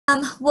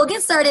We'll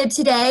get started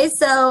today.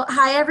 So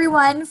hi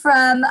everyone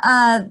from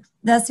the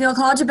Smeal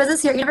College of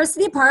Business here at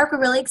University Park. We're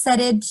really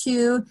excited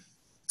to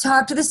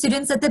talk to the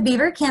students at the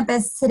Beaver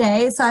campus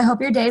today. So I hope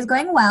your day is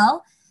going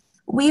well.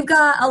 We've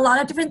got a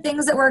lot of different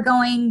things that we're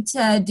going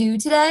to do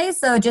today.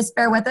 So just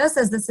bear with us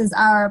as this is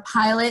our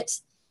pilot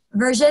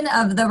version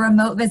of the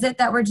remote visit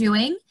that we're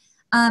doing.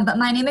 But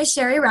my name is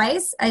Sherry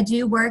Rice. I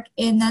do work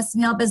in the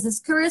Smeal Business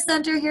Career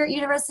Center here at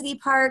University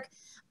Park.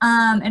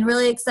 And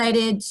really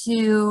excited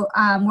to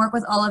work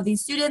with all of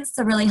these students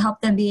to really help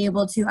them be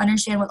able to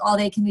understand what all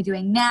they can be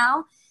doing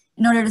now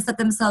in order to set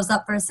themselves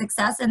up for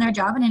success in their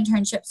job and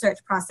internship search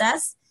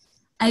process.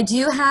 I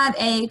do have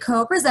a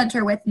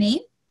co-presenter with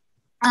me.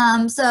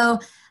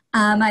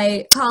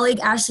 My colleague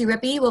Ashley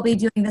Rippey will be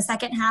doing the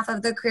second half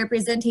of the career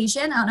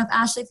presentation. I don't know if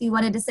Ashley, if you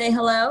wanted to say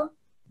hello.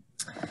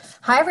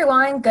 Hi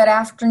everyone, good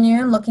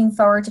afternoon. Looking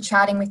forward to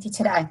chatting with you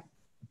today.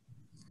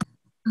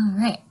 All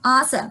right,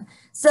 awesome.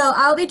 So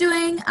I'll be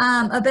doing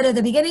a bit of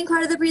the beginning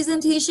part of the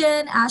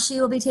presentation. Ashley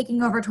will be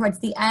taking over towards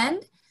the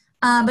end.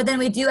 But then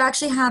we do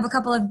actually have a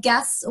couple of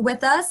guests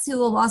with us who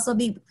will also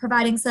be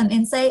providing some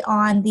insight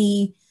on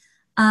the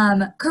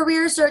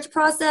career search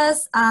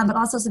process, but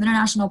also some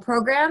international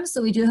programs.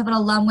 So we do have an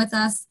alum with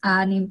us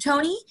named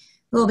Tony,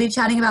 who will be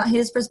chatting about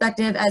his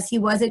perspective as he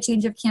was a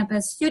change of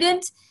campus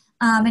student.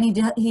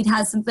 And he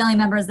has some family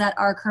members that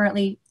are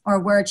currently or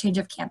were a change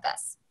of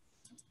campus.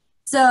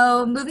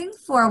 So moving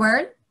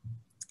forward,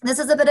 this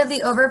is a bit of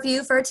the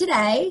overview for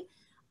today.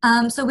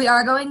 So we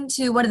are going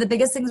to, one of the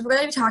biggest things we're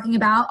going to be talking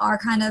about are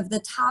kind of the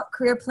top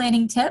career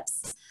planning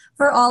tips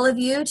for all of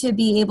you to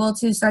be able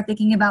to start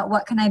thinking about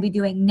what can I be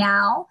doing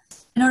now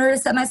in order to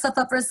set myself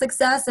up for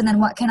success, and then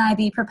what can I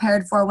be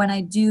prepared for when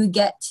I do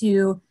get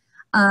to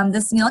the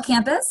Smeal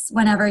campus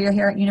whenever you're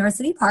here at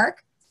University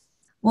Park.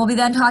 We'll be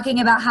then talking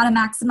about how to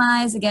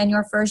maximize, again,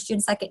 your first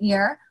and second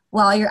year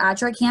while you're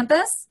at your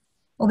campus.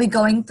 We'll be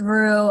going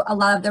through a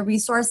lot of the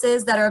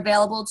resources that are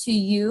available to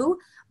you,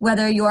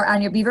 whether you're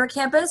on your Beaver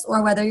campus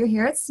or whether you're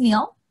here at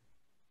Smeal.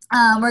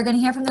 We're going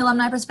to hear from the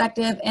alumni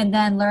perspective and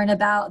then learn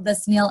about the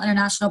Smeal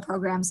International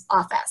Programs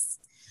Office.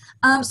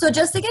 So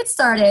just to get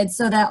started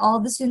so that all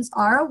of the students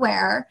are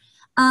aware,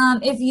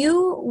 if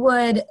you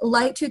would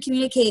like to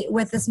communicate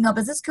with the Smeal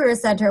Business Career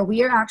Center,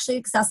 we are actually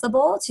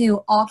accessible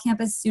to all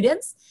campus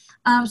students.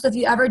 So if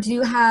you ever do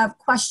have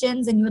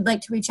questions and you would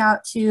like to reach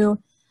out to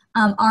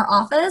our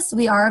office,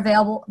 we are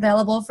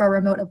available for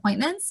remote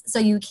appointments, so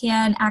you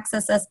can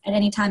access us at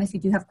any time if you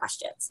do have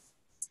questions.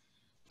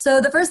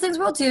 So the first things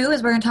we'll do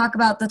is we're going to talk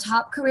about the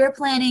top career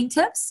planning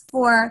tips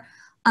for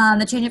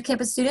the change of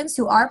campus students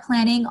who are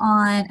planning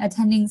on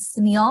attending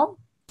Smeal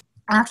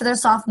after their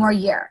sophomore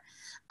year.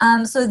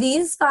 So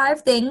these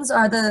 5 things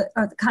are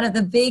kind of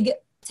the big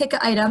ticket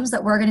items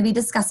that we're going to be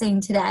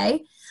discussing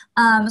today.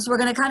 So we're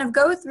going to kind of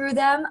go through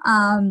them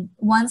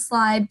one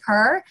slide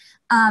per.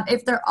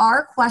 If there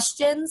are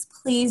questions,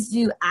 please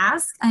do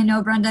ask. I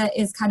know Brenda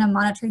is kind of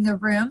monitoring the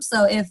room,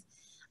 so if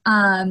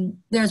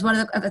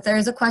there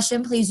is a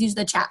question, please use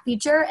the chat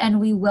feature,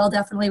 and we will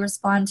definitely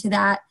respond to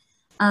that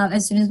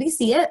as soon as we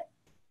see it.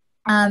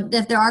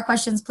 If there are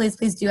questions, please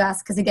do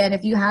ask, because again,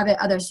 if you have it,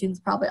 other students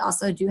probably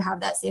also do have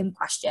that same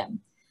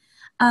question.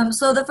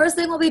 So the first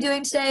thing we'll be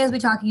doing today is we're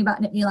talking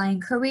about Nittany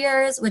Lion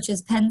Careers, which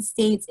is Penn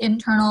State's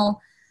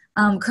internal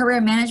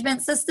career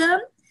management system.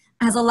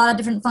 It has a lot of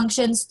different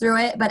functions through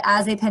it, but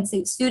as a Penn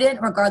State student,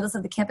 regardless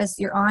of the campus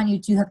you're on, you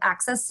do have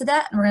access to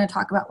that, and we're going to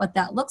talk about what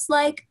that looks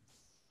like.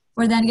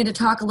 We're then going to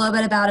talk a little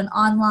bit about an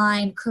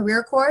online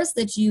career course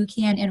that you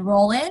can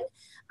enroll in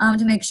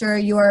to make sure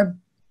you're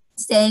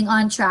staying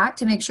on track,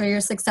 to make sure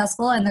you're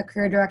successful in the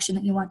career direction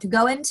that you want to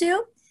go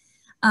into.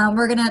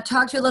 We're going to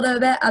talk to you a little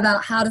bit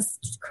about how to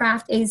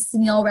craft a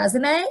Smeal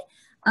resume.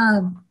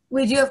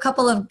 We do have a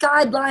couple of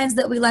guidelines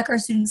that we like our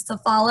students to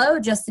follow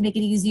just to make it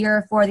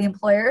easier for the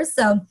employers.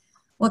 So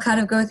we'll kind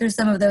of go through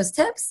some of those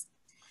tips.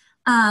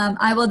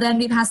 I will then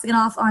be passing it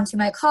off onto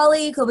my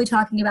colleague who will be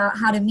talking about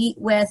how to meet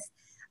with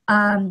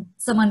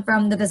someone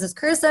from the Business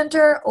Career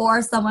Center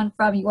or someone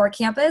from your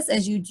campus,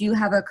 as you do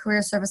have a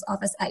career service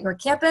office at your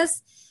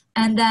campus.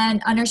 And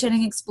then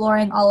understanding,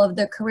 exploring all of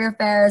the career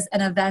fairs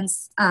and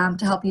events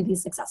to help you be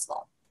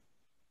successful.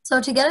 So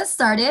to get us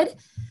started,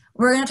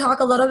 we're going to talk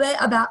a little bit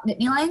about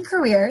Nittany Lion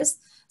Careers.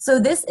 So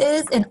this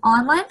is an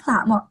online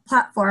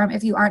platform,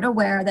 if you aren't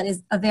aware, that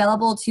is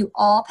available to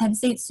all Penn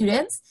State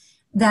students,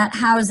 that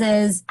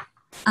houses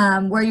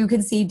where you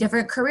can see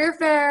different career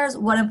fairs,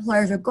 what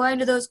employers are going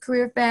to those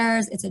career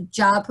fairs. It's a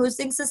job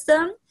posting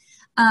system.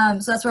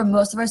 So that's where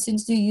most of our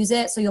students do use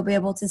it. So you'll be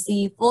able to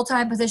see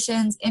full-time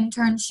positions,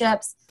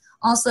 internships,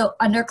 also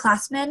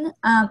underclassmen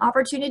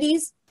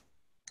opportunities.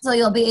 So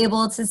you'll be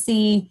able to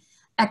see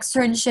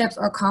externships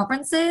or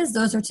conferences.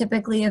 Those are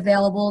typically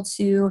available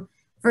to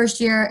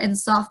first year and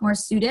sophomore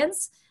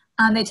students.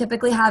 They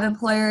typically have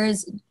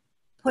employers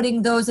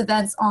putting those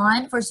events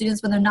on for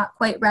students when they're not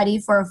quite ready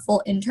for a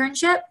full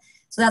internship.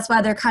 So that's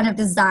why they're kind of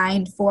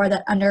designed for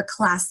that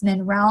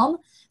underclassmen realm.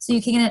 So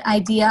you can get an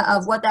idea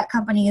of what that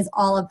company is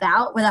all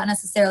about without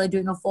necessarily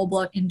doing a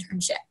full-blown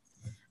internship.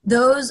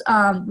 Those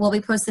will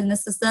be posted in the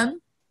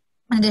system.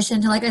 In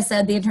addition to, like I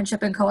said, the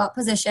internship and co-op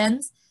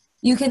positions.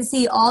 You can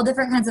see all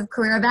different kinds of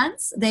career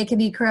events. They can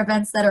be career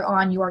events that are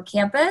on your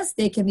campus.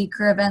 They can be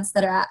career events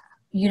that are at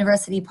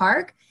University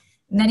Park.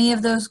 Many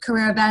of those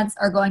career events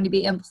are going to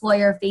be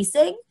employer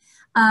facing.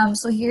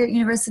 So here at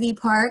University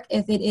Park,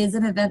 if it is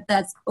an event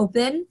that's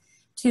open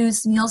to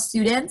SMEAL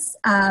students,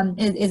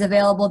 it is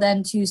available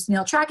then to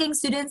SMEAL tracking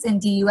students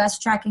and DUS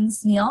tracking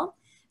SMEAL.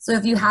 So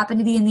if you happen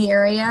to be in the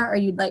area or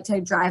you'd like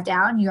to drive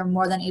down, you're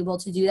more than able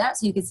to do that.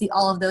 So you can see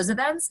all of those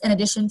events in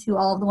addition to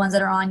all of the ones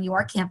that are on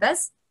your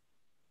campus.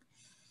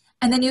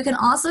 And then you can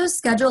also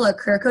schedule a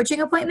career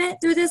coaching appointment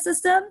through this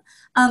system.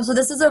 So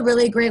this is a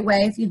really great way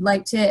if you'd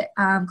like to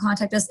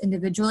contact us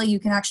individually.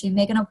 You can actually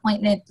make an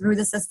appointment through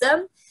the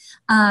system.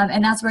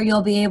 And that's where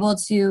you'll be able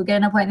to get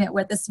an appointment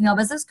with the SMEAL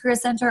Business Career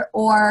Center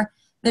or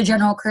the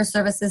General Career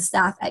Services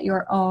staff at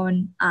your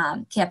own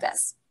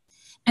campus.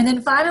 And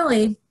then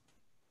finally,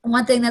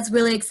 one thing that's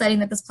really exciting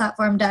that this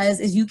platform does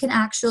is you can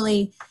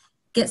actually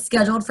get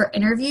scheduled for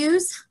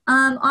interviews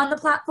on the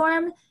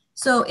platform.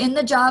 So in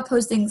the job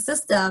posting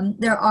system,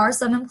 there are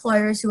some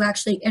employers who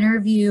actually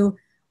interview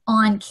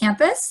on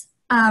campus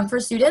for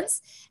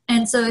students.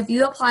 And so if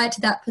you apply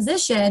to that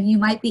position, you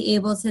might be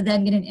able to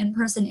then get an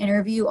in-person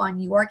interview on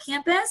your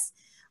campus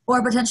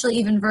or potentially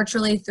even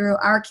virtually through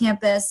our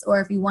campus,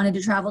 or if you wanted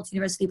to travel to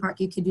University Park,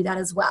 you could do that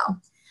as well.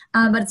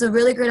 But it's a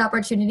really great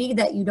opportunity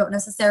that you don't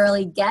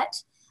necessarily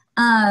get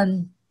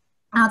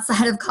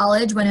outside of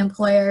college when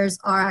employers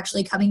are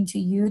actually coming to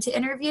you to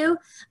interview.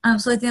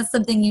 So I think that's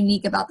something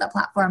unique about that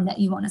platform that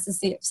you won't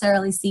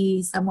necessarily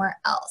see somewhere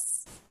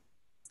else.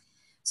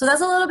 So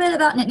that's a little bit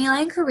about Nittany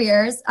Lion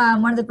Careers.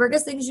 One of the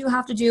biggest things you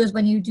have to do is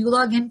when you do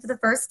log in for the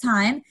first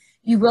time,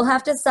 you will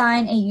have to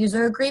sign a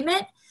user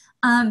agreement.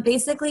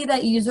 Basically,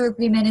 that user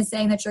agreement is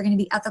saying that you're going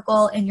to be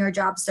ethical in your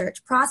job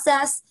search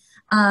process.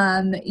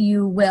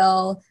 You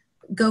will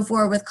go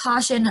forward with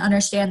caution,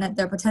 understand that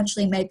there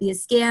potentially might be a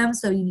scam,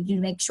 so you need to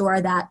make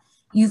sure that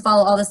you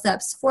follow all the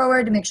steps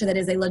forward to make sure that it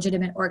is a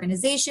legitimate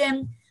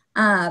organization.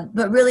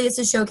 But really it's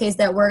to showcase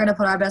that we're going to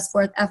put our best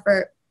forth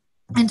effort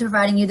into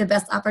providing you the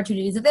best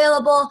opportunities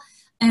available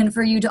and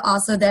for you to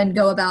also then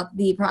go about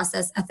the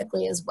process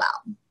ethically as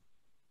well.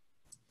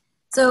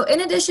 So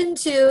in addition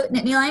to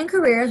Nittany Lion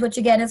Careers, which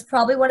again is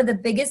probably one of the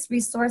biggest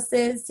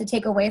resources to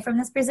take away from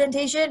this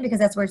presentation because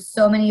that's where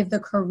so many of the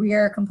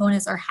career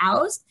components are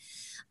housed,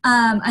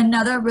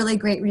 another really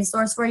great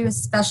resource for you,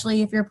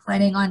 especially if you're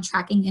planning on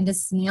tracking into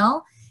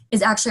SMEAL,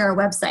 is actually our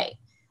website.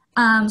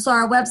 So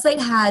our website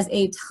has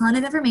a ton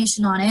of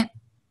information on it.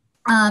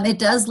 It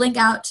does link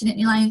out to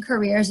Nittany Lion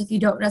Careers. If you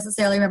don't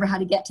necessarily remember how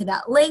to get to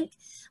that link,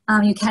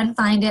 you can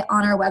find it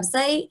on our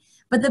website.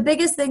 But the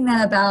biggest thing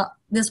about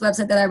this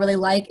website that I really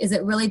like is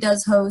it really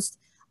does host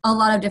a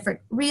lot of different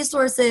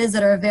resources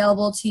that are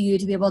available to you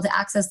to be able to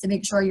access to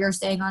make sure you're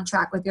staying on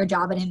track with your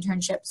job and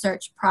internship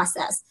search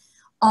process.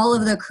 All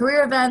of the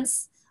career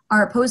events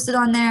are posted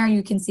on there.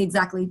 You can see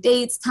exactly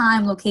dates,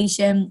 time,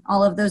 location,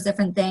 all of those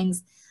different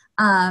things.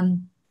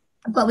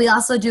 But we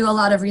also do a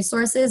lot of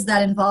resources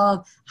that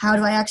involve how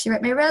do I actually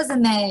write my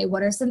resume?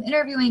 What are some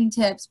interviewing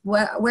tips?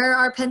 Where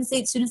are Penn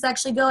State students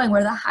actually going?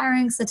 What are the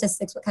hiring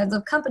statistics? What kinds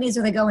of companies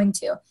are they going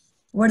to?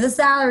 What are the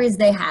salaries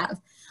they have?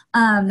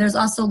 There's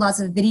also lots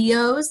of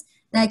videos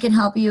that can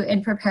help you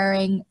in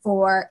preparing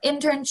for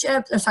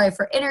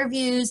for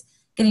interviews,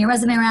 getting your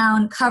resume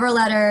around, cover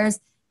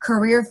letters,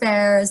 career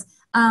fairs.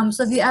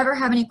 So if you ever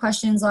have any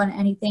questions on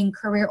anything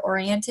career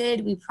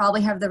oriented, we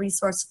probably have the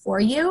resource for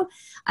you.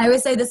 I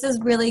would say this is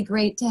really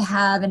great to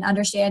have and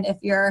understand if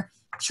you're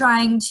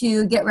trying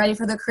to get ready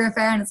for the career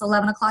fair and it's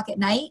 11 o'clock at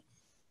night.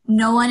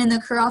 No one in the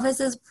career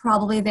office is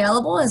probably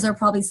available as they're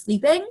probably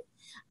sleeping.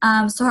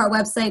 So our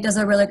website does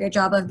a really great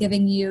job of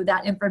giving you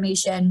that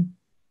information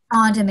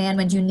on demand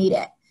when you need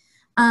it.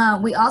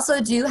 We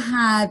also do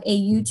have a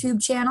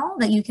YouTube channel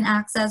that you can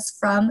access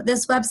from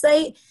this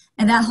website,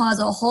 and that has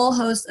a whole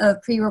host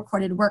of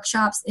pre-recorded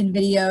workshops and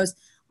videos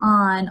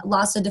on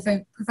lots of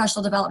different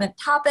professional development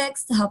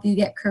topics to help you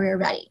get career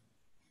ready.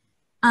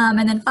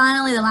 And then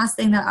finally, the last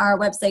thing that our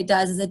website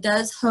does is it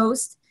does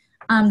host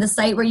the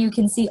site where you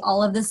can see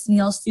all of the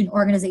SMEAL student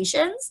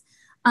organizations.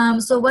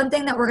 So one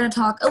thing that we're going to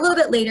talk a little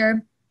bit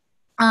later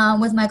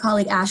with my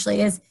colleague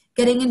Ashley is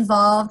getting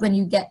involved when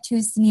you get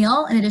to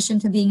SMEAL, in addition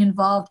to being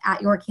involved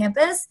at your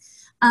campus,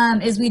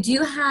 is we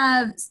do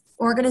have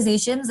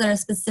organizations that are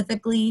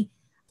specifically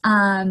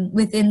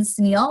within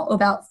SMEAL,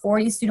 about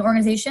 40 student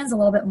organizations, a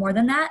little bit more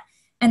than that,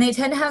 and they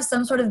tend to have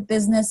some sort of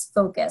business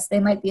focus.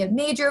 They might be a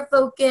major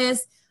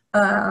focus,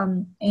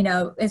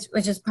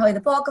 which is probably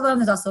the bulk of them.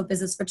 There's also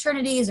business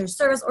fraternities or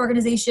service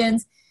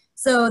organizations.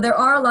 So there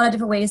are a lot of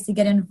different ways to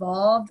get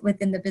involved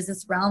within the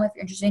business realm if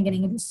you're interested in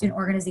getting into a student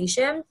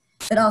organization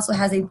that also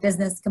has a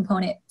business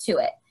component to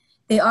it.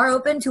 They are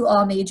open to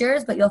all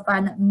majors, but you'll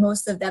find that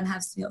most of them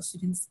have SMEAL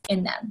students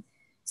in them.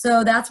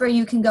 So that's where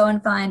you can go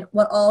and find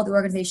what all the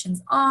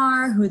organizations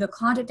are, who the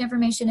contact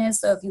information is.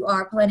 So if you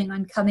are planning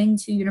on coming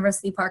to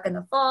University Park in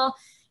the fall,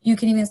 you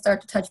can even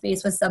start to touch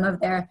base with some of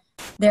their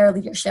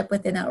leadership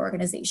within that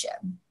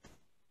organization.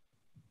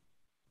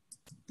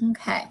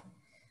 Okay.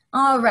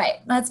 All right,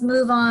 let's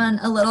move on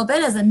a little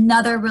bit. As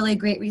another really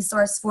great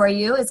resource for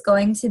you is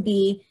going to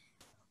be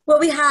what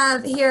we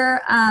have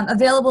here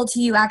available to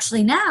you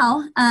actually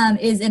now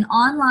is an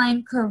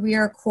online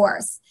career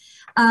course.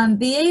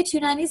 BA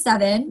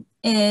 297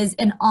 is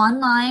an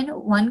online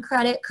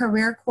one-credit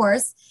career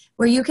course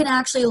where you can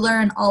actually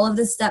learn all of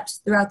the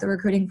steps throughout the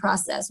recruiting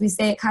process. We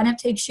say it kind of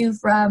takes you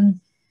from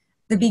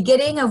the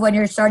beginning of when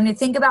you're starting to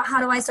think about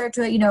how do I start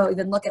to,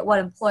 even look at what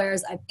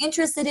employers I'm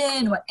interested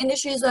in, what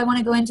industries do I want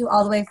to go into,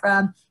 all the way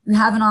from you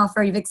have an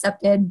offer, you've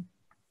accepted,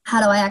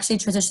 how do I actually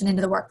transition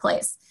into the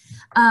workplace?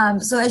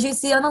 So as you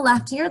see on the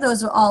left here,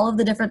 those are all of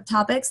the different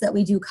topics that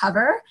we do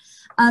cover.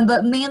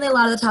 But mainly a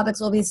lot of the topics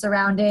will be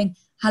surrounding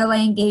how do I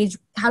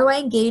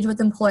engage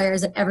with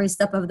employers at every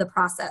step of the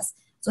process?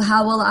 So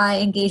how will I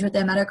engage with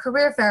them at a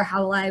career fair?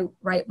 How will I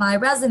write my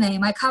resume,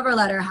 my cover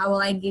letter? How will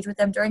I engage with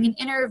them during an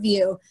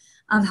interview?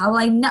 How will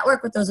I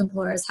network with those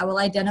employers? How will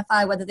I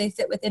identify whether they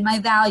fit within my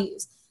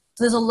values?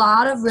 So there's a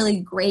lot of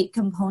really great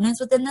components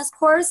within this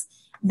course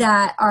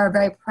that are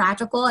very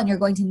practical and you're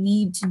going to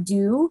need to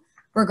do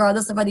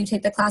regardless of whether you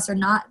take the class or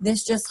not.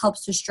 This just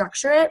helps to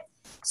structure it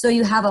so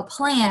you have a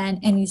plan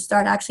and you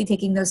start actually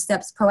taking those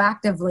steps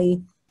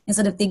proactively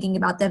instead of thinking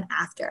about them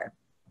after.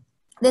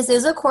 This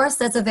is a course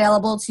that's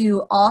available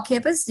to all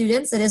campus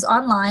students. It is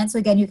online, so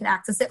again, you can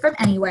access it from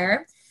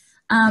anywhere.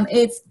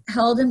 It's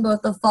held in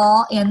both the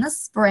fall and the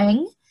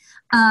spring,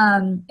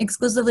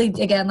 exclusively,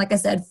 again, like I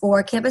said,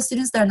 for campus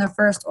students that are in their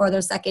first or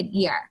their second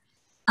year.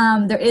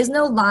 There is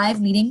no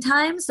live meeting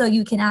time, so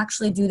you can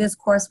actually do this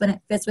course when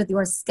it fits with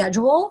your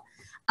schedule,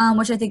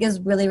 which I think is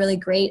really, really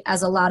great,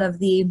 as a lot of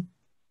the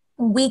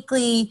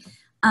weekly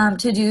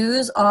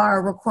to-dos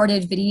are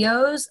recorded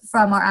videos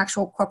from our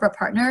actual corporate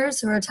partners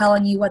who are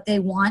telling you what they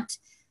want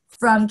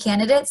from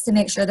candidates to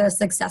make sure they're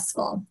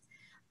successful.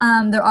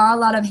 There are a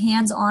lot of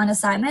hands-on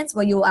assignments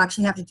where you will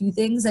actually have to do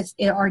things that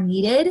are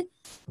needed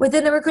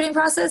within the recruiting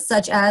process,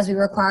 such as we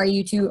require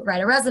you to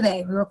write a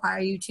resume, we require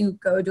you to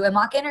go do a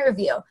mock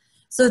interview.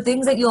 So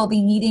things that you'll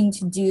be needing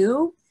to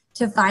do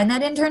to find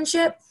that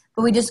internship,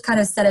 but we just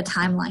kind of set a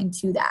timeline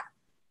to that.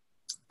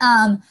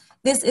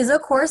 This is a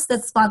course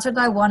that's sponsored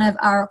by one of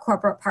our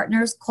corporate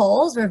partners,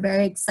 Kohl's. We're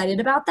very excited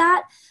about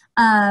that.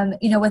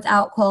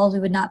 Without Kohl's, we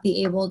would not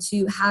be able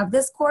to have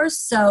this course.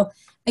 So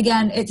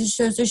again, it just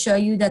shows to show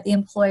you that the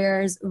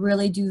employers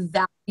really do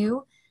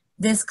value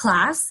this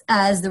class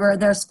as they're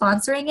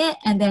sponsoring it.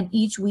 And then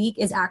each week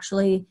is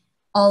actually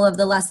all of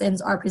the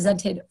lessons are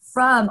presented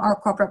from our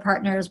corporate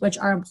partners, which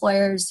are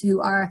employers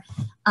who are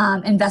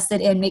invested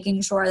in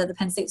making sure that the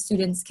Penn State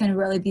students can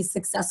really be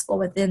successful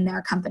within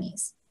their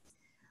companies.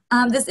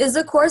 This is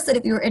a course that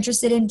if you were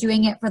interested in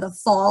doing it for the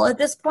fall at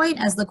this point,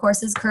 as the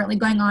course is currently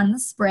going on in the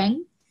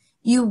spring,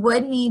 you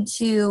would need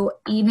to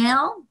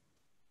email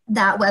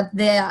that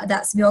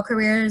SMEAL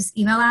Careers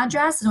email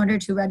address in order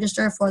to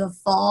register for the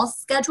fall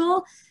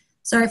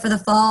for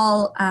the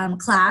fall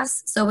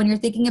class. So when you're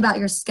thinking about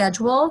your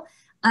schedule,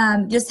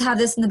 just have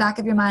this in the back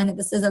of your mind that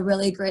this is a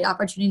really great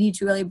opportunity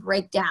to really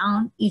break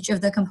down each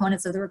of the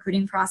components of the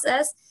recruiting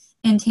process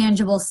and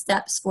tangible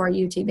steps for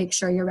you to make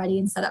sure you're ready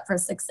and set up for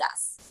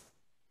success.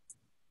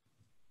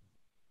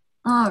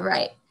 All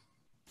right.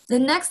 The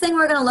next thing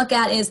we're going to look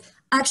at is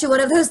actually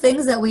one of those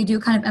things that we do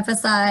kind of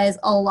emphasize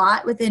a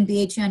lot within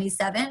BA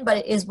 297, but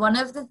it is one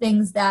of the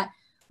things that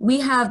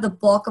we have the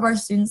bulk of our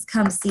students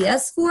come see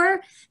us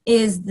for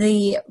is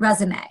the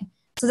resume.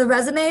 So the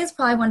resume is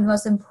probably one of the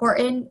most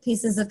important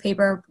pieces of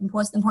paper,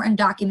 most important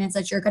documents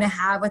that you're going to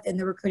have within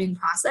the recruiting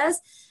process,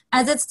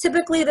 as it's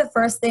typically the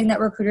first thing that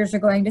recruiters are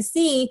going to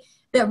see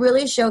that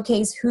really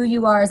showcase who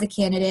you are as a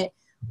candidate,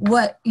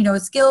 what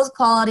skills,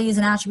 qualities,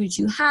 and attributes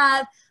you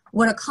have,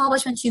 what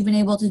accomplishments you've been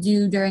able to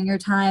do during your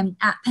time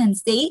at Penn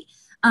State.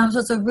 So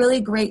it's a really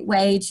great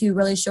way to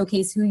really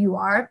showcase who you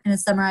are in a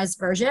summarized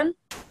version.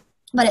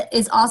 But it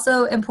is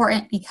also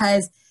important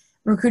because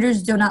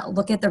recruiters do not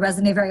look at the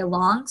resume very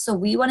long. So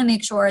we want to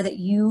make sure that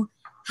you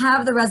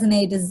have the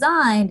resume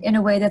designed in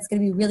a way that's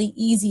going to be really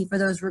easy for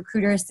those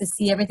recruiters to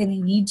see everything they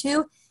need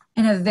to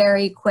in a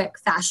very quick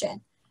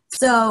fashion.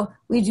 So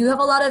we do have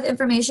a lot of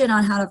information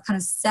on how to kind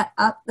of set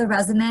up the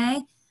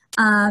resume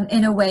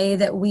in a way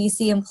that we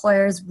see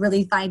employers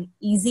really find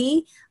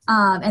easy,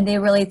 and they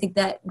really think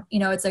that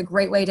it's a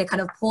great way to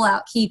kind of pull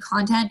out key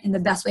content in the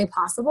best way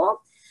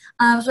possible.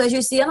 So as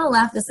you see on the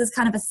left, this is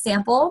kind of a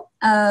sample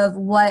of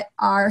what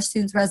our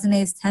students'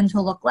 resumes tend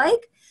to look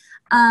like.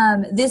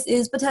 This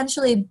is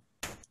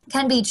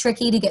can be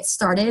tricky to get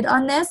started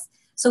on this.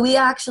 So we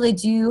actually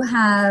do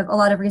have a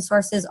lot of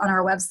resources on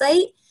our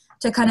website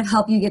to kind of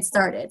help you get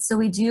started. So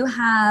we do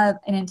have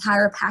an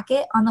entire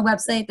packet on the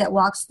website that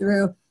walks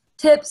through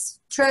tips,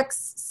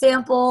 tricks,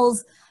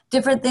 samples,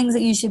 different things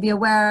that you should be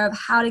aware of,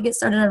 how to get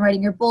started on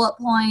writing your bullet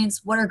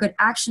points, what are good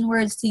action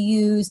words to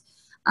use,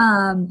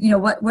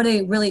 what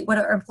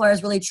are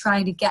employers really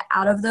trying to get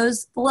out of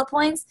those bullet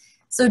points.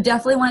 So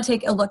definitely want to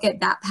take a look at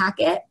that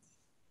packet.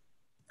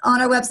 On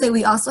our website,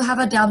 we also have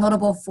a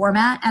downloadable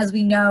format. As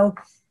we know,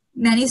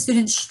 many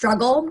students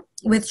struggle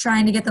with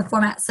trying to get the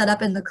format set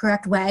up in the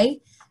correct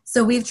way.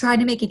 So we've tried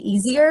to make it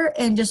easier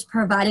in just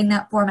providing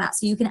that format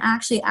so you can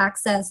actually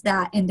access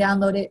that and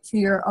download it to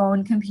your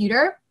own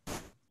computer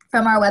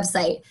from our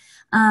website.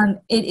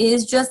 It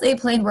is just a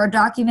plain Word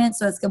document,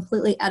 so it's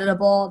completely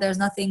editable. There's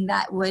nothing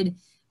that would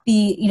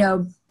be,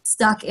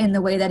 stuck in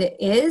the way that it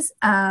is.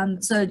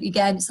 So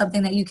again,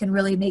 something that you can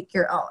really make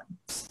your own.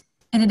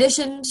 In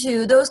addition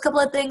to those couple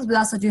of things, we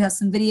also do have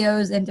some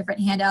videos and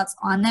different handouts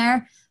on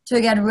there to,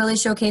 again, really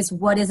showcase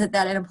what is it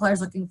that an employer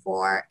is looking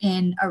for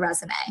in a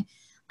resume.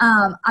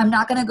 I'm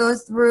not going to go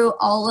through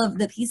all of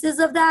the pieces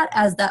of that,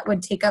 as that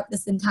would take up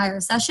this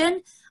entire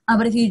session.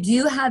 But if you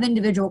do have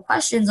individual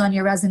questions on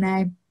your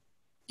resume,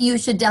 you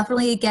should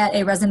definitely get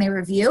a resume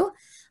review.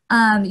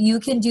 You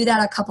can do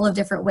that a couple of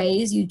different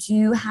ways. You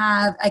do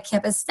have a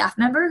campus staff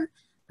member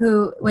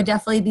who would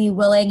definitely be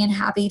willing and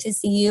happy to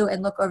see you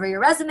and look over your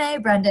resume.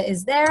 Brenda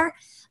is there,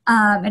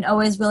 and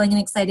always willing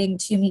and exciting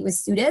to meet with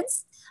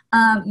students.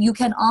 You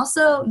can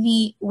also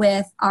meet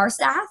with our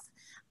staff.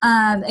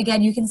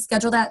 Again, you can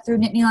schedule that through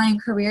Nittany Lion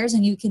Careers,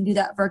 and you can do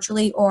that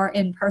virtually or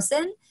in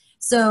person.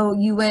 So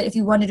you would, if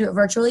you want to do it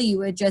virtually, you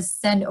would just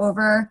send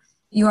over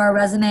your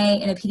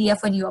resume in a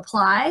PDF when you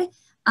apply,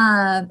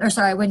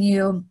 when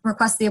you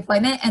request the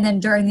appointment, and then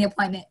during the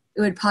appointment,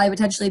 it would probably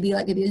potentially be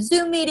like maybe a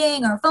Zoom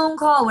meeting or a phone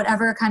call,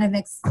 whatever kind of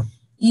makes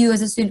you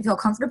as a student feel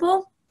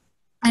comfortable.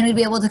 And we'd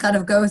be able to kind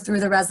of go through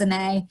the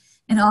resume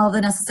and all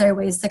the necessary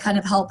ways to kind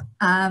of help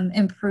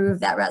improve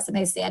that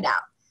resume stand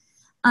out.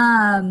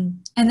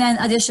 And then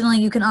additionally,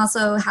 you can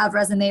also have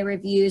resume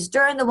reviews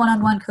during the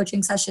one-on-one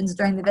coaching sessions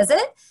during the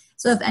visit.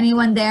 So if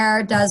anyone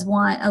there does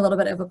want a little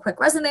bit of a quick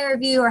resume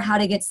review or how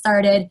to get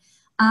started,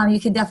 you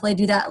can definitely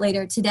do that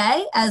later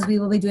today, as we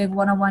will be doing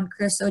one-on-one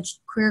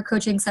career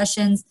coaching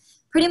sessions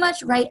pretty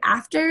much right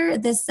after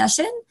this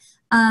session.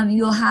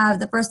 You'll have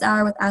the first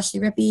hour with Ashley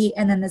Rippey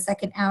and then the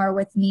second hour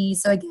with me.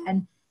 So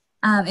again,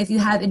 if you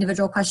have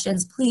individual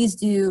questions, please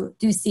do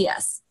see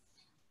us.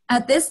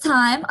 At this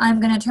time,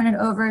 I'm going to turn it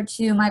over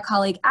to my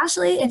colleague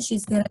Ashley, and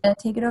she's going to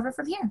take it over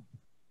from here.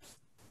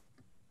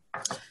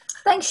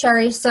 Thanks,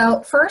 Sherry.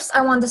 So first,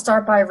 I wanted to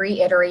start by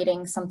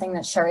reiterating something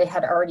that Sherry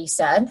had already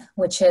said,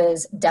 which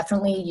is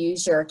definitely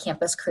use your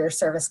campus career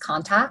service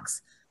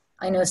contacts.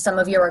 I know some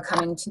of you are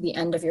coming to the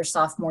end of your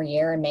sophomore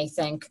year and may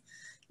think,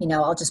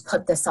 I'll just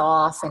put this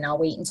off and I'll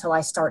wait until I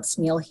start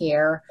SMEAL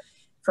here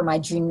for my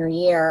junior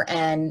year.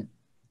 And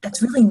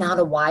that's really not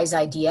a wise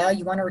idea.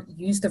 You want to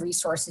use the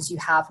resources you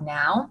have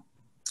now.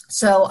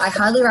 So I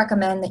highly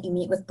recommend that you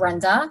meet with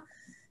Brenda.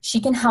 She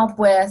can help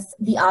with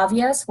the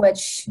obvious,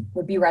 which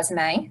would be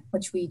resume,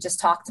 which we just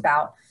talked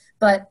about.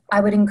 But I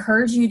would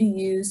encourage you to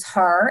use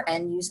her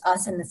and use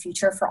us in the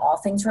future for all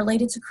things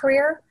related to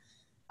career.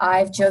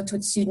 I've joked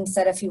with students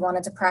that if you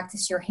wanted to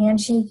practice your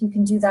handshake, you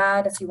can do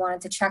that. If you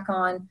wanted to check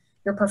on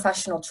your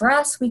professional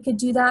dress, we could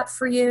do that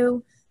for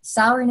you.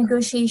 Salary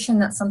negotiation,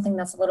 that's something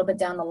that's a little bit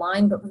down the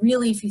line. But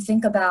really, if you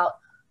think about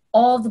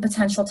all the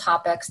potential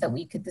topics that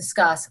we could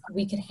discuss,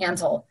 we could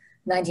handle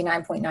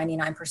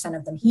 99.99%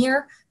 of them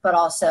here, but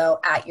also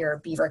at your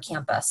Beaver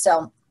campus.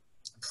 So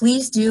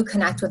please do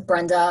connect with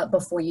Brenda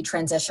before you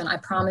transition. I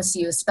promise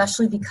you,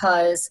 especially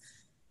because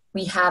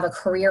we have a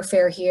career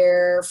fair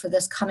here for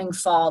this coming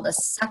fall, the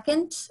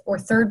second or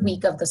third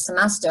week of the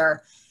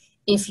semester.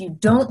 If you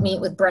don't meet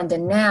with Brenda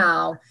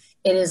now,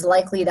 it is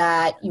likely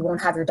that you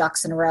won't have your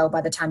ducks in a row by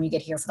the time you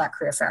get here for that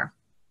career fair.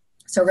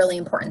 So really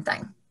important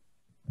thing.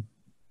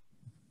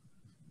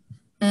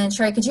 And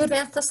Sherry, could you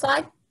advance the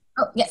slide?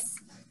 Oh, yes.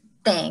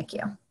 Thank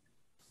you.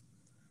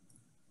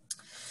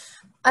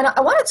 And I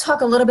want to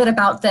talk a little bit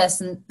about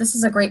this, and this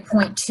is a great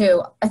point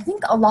too. I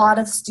think a lot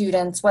of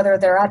students, whether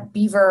they're at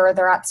Beaver, or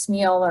they're at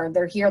SMEAL, or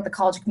they're here at the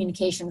College of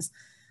Communications,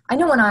 I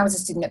know when I was a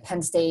student at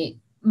Penn State,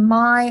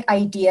 my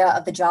idea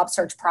of the job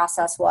search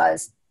process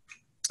was,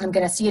 I'm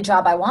going to see a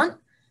job I want,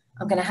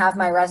 I'm going to have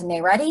my resume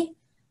ready,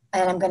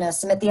 and I'm going to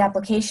submit the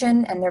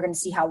application, and they're going to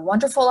see how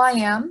wonderful I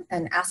am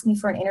and ask me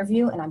for an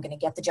interview, and I'm going to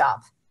get the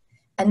job.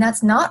 And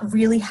that's not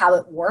really how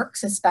it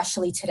works,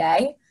 especially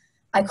today.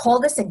 I call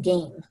this a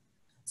game.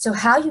 So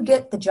how you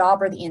get the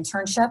job or the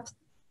internship,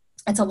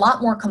 it's a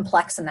lot more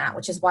complex than that,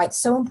 which is why it's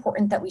so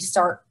important that we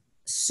start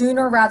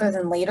sooner rather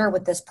than later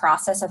with this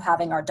process of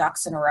having our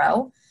ducks in a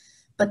row,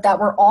 but that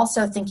we're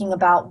also thinking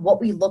about what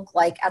we look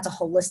like as a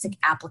holistic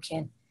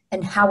applicant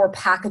and how we're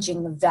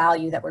packaging the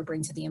value that we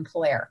bring to the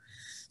employer.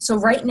 So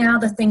right now,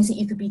 the things that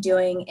you could be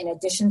doing in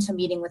addition to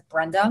meeting with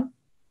Brenda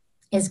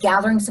is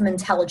gathering some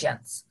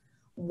intelligence.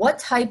 What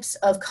types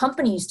of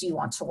companies do you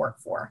want to work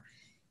for?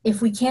 If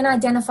we can't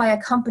identify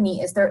a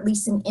company, is there at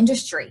least an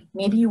industry?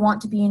 Maybe you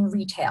want to be in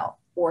retail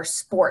or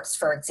sports,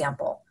 for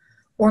example.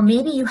 Or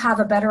maybe you have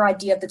a better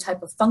idea of the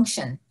type of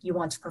function you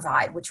want to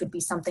provide, which would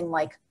be something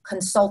like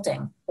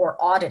consulting or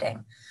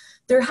auditing.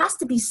 There has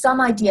to be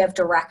some idea of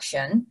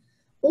direction.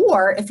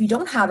 Or if you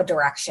don't have a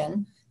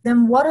direction,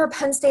 then what are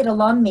Penn State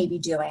alum maybe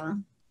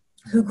doing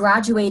who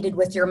graduated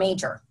with your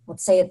major?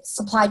 Let's say it's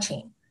supply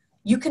chain.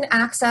 You can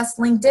access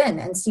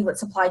LinkedIn and see what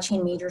supply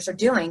chain majors are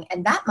doing,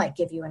 and that might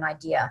give you an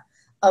idea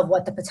of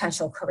what the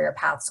potential career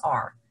paths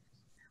are.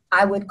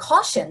 I would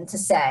caution to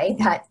say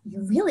that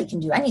you really can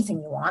do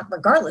anything you want,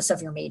 regardless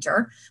of your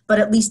major, but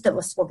at least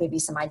this will give you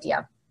some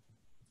idea.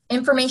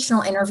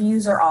 Informational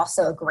interviews are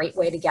also a great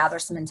way to gather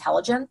some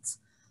intelligence.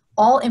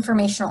 All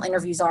informational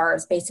interviews are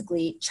is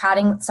basically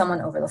chatting with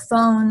someone over the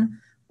phone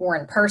or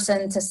in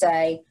person to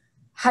say,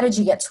 how did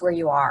you get to where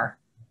you are?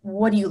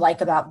 What do you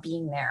like about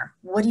being there?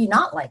 What do you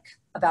not like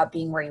about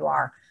being where you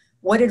are?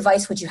 What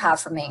advice would you have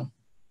for me?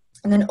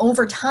 And then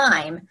over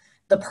time,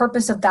 the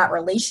purpose of that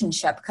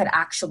relationship could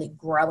actually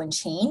grow and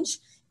change.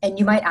 And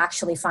you might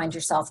actually find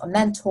yourself a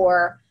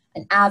mentor,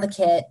 an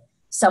advocate,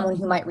 someone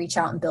who might reach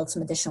out and build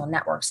some additional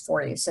networks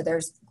for you. So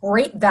there's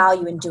great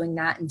value in doing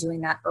that and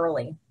doing that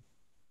early.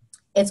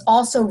 It's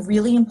also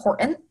really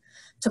important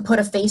to put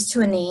a face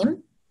to a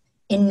name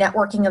in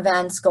networking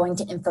events, going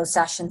to info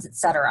sessions,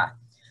 etc.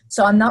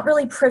 So I'm not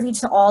really privy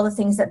to all the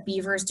things that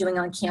Beaver is doing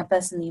on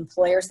campus and the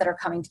employers that are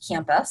coming to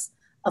campus.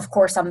 Of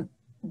course, I'm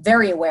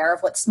very aware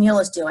of what SMEAL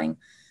is doing.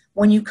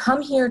 When you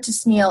come here to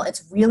SMEAL,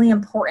 it's really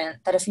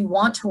important that if you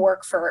want to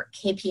work for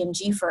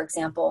KPMG, for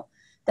example,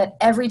 that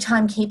every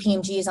time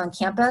KPMG is on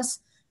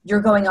campus,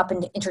 you're going up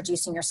and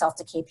introducing yourself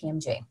to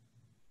KPMG.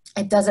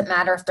 It doesn't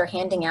matter if they're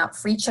handing out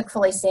free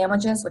Chick-fil-A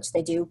sandwiches, which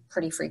they do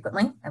pretty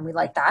frequently, and we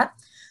like that,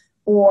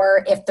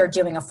 or if they're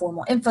doing a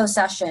formal info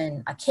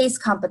session, a case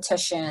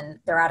competition,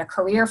 they're at a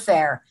career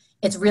fair.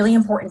 It's really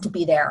important to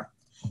be there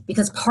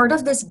because part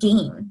of this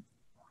game,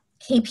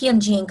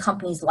 KPMG and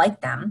companies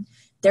like them,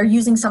 they're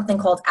using something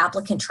called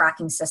applicant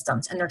tracking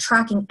systems, and they're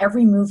tracking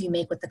every move you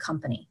make with the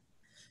company.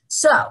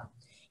 So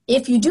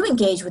if you do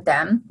engage with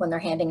them when they're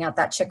handing out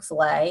that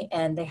Chick-fil-A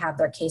and they have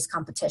their case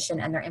competition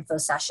and their info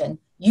session,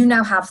 you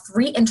now have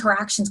 3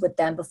 interactions with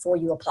them before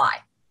you apply.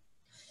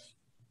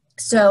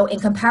 So in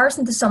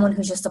comparison to someone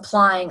who's just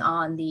applying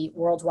on the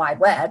World Wide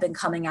Web and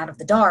coming out of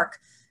the dark,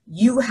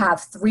 you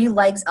have 3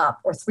 legs up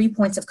or 3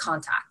 points of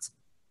contact.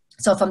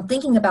 So if I'm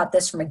thinking about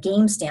this from a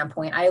game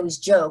standpoint, I always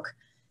joke,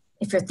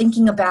 if you're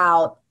thinking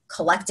about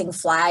collecting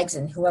flags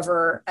and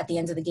whoever at the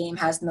end of the game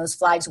has the most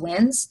flags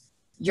wins,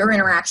 your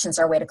interactions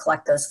are a way to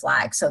collect those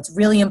flags. So it's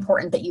really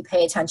important that you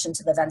pay attention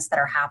to the events that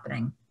are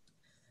happening.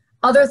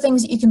 Other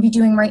things that you can be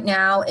doing right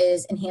now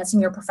is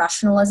enhancing your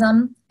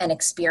professionalism and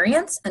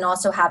experience and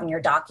also having your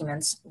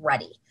documents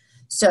ready.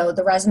 So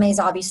the resume is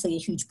obviously a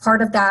huge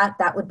part of that.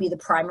 That would be the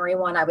primary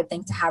one I would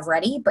think to have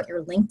ready, but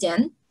your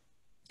LinkedIn,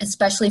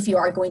 especially if you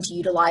are going to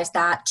utilize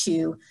that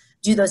to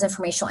do those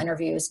informational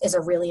interviews, is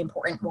a really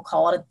important, we'll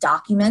call it a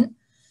document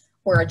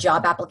or a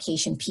job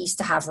application piece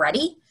to have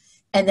ready.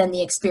 And then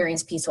the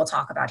experience piece we'll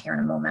talk about here in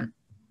a moment.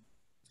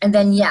 And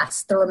then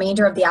yes, the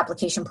remainder of the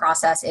application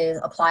process is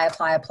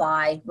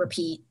apply,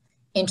 repeat,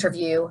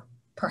 interview,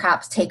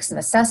 perhaps take some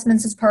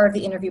assessments as part of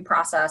the interview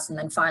process, and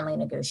then finally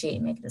negotiate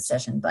and make a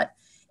decision. But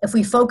if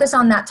we focus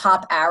on that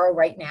top arrow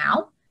right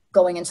now,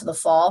 going into the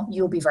fall,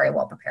 you'll be very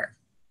well prepared.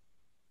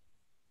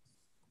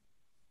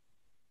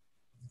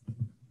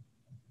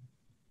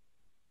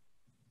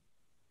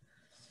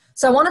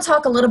 So I want to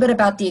talk a little bit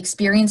about the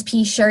experience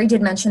piece. Sherry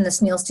did mention the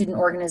SMEAL student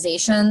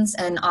organizations,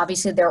 and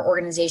obviously there are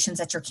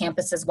organizations at your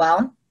campus as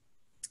well.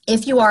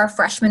 If you are a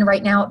freshman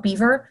right now at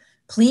Beaver,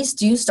 please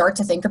do start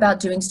to think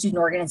about doing student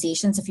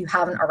organizations if you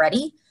haven't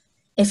already.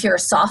 If you're a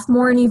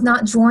sophomore and you've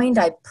not joined,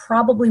 I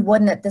probably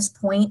wouldn't at this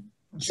point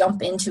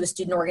jump into a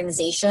student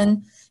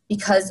organization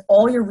because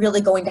all you're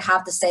really going to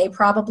have to say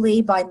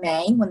probably by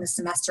May when the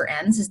semester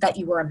ends is that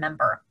you were a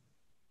member.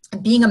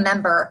 And being a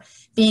member,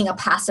 being a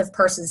passive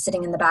person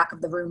sitting in the back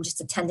of the room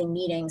just attending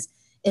meetings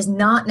is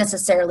not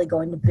necessarily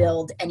going to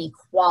build any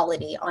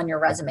quality on your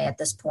resume at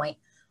this point,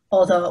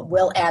 although it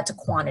will add to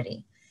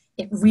quantity.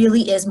 It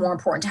really is more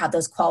important to have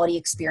those quality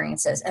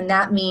experiences. And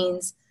that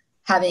means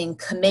having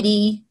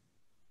committee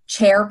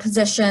chair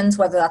positions,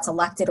 whether that's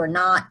elected or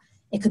not.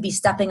 It could be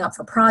stepping up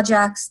for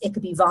projects. It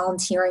could be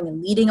volunteering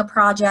and leading a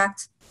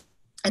project.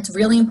 It's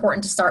really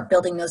important to start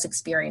building those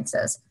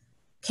experiences.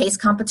 Case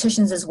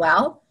competitions as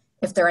well,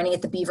 if there are any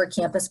at the Beaver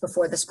campus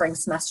before the spring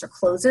semester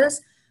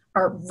closes,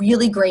 are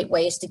really great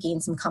ways to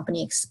gain some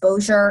company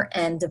exposure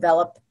and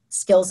develop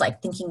skills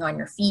like thinking on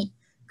your feet,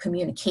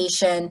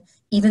 communication,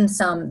 even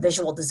some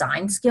visual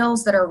design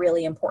skills that are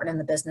really important in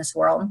the business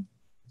world.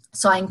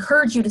 So I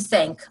encourage you to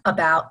think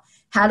about,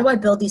 how do I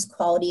build these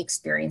quality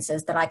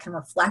experiences that I can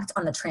reflect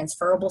on the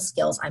transferable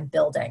skills I'm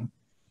building?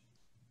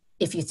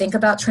 If you think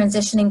about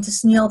transitioning to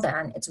SMEAL,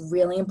 then it's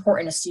really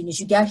important as soon as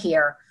you get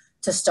here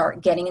to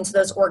start getting into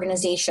those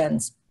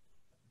organizations,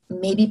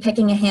 maybe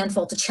picking a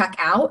handful to check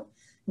out,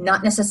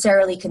 not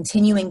necessarily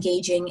continue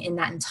engaging in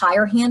that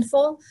entire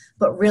handful,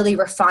 but really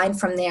refine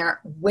from there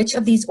which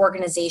of these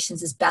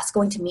organizations is best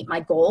going to meet my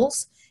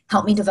goals,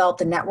 help me develop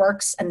the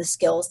networks and the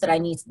skills that I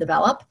need to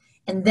develop,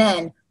 and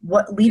then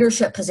what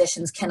leadership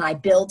positions can I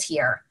build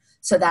here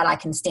so that I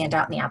can stand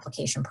out in the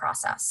application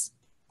process.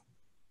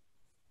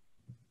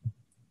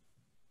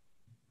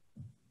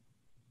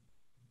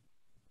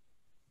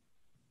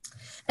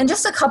 And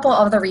just a couple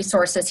of the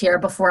resources here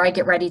before I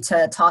get ready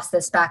to toss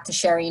this back to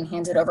Sherry and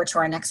hand it over to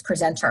our next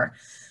presenter.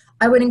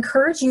 I would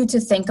encourage you to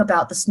think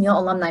about the SMEAL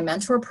Alumni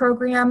Mentor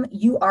Program.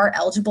 You are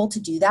eligible to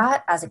do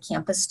that as a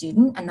campus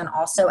student, and then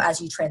also as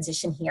you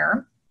transition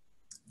here.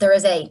 There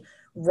is a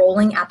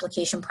rolling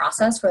application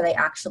process where they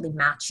actually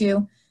match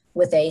you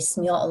with a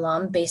SMEAL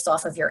alum based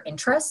off of your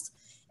interest.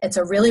 It's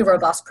a really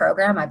robust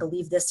program. I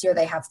believe this year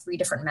they have 3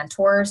 different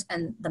mentors,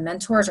 and the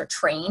mentors are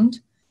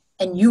trained,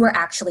 and you are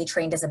actually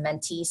trained as a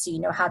mentee, so you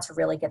know how to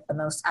really get the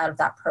most out of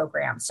that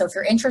program. So if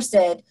you're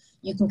interested,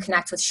 you can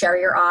connect with Share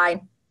Your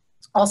Eye.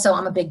 Also,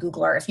 I'm a big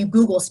Googler. If you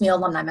Google SMEAL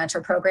Alumni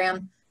Mentor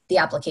Program, the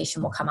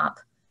application will come up.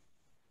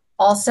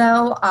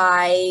 Also,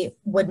 I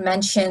would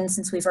mention,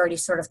 since we've already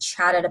sort of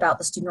chatted about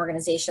the student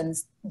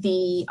organizations,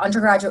 the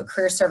undergraduate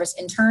career service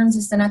interns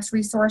is the next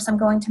resource I'm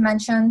going to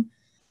mention.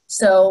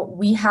 So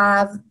we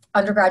have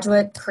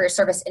undergraduate career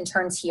service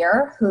interns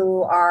here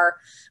who are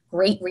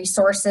great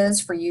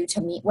resources for you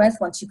to meet with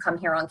once you come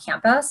here on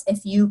campus.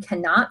 If you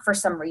cannot, for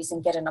some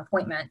reason, get an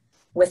appointment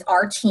with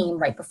our team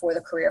right before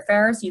the career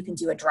fairs, you can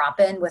do a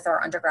drop-in with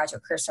our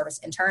undergraduate career service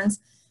interns.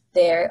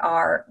 They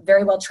are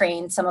very well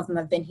trained. Some of them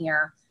have been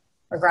here.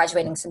 We're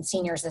graduating some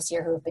seniors this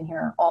year who have been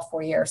here all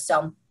 4 years.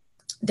 So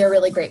they're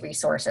really great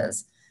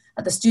resources.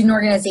 The student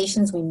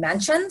organizations we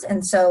mentioned,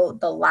 and so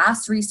the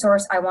last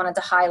resource I wanted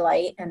to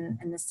highlight, and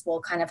this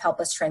will kind of help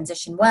us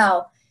transition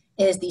well,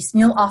 is the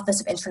SMEAL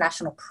Office of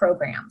International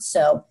Programs.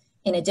 So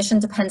in addition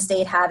to Penn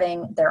State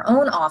having their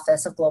own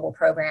Office of Global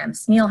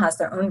Programs, SMEAL has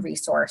their own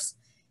resource.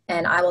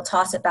 And I will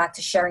toss it back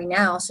to Sherry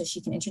now so she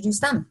can introduce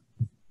them.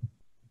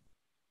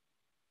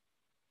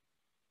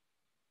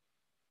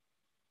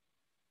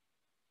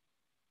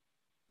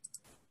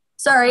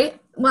 Sorry,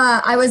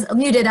 well, I was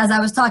muted as I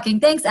was talking.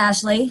 Thanks,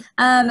 Ashley.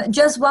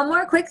 Just one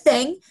more quick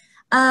thing.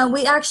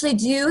 We actually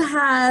do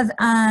have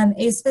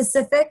a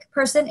specific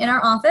person in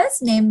our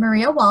office named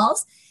Maria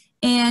Walls,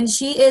 and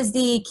she is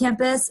the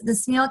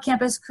SMEAL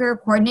Campus Career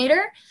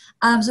Coordinator.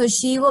 So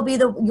she will be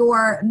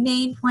your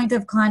main point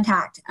of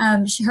contact.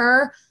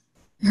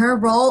 Her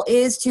role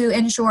is to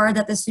ensure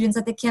that the students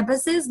at the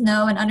campuses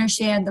know and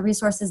understand the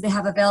resources they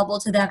have available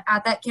to them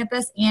at that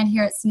campus and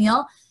here at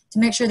SMEAL to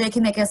make sure they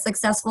can make a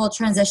successful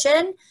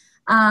transition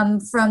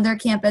from their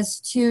campus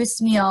to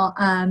SMEAL,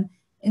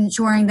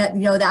 ensuring that,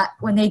 that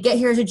when they get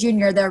here as a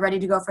junior, they're ready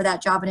to go for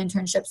that job and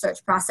internship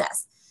search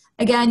process.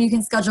 Again, you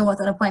can schedule with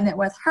an appointment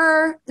with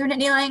her through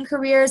Nittany Lion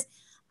Careers.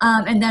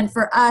 And then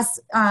for us,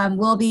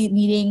 we'll be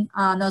meeting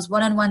on those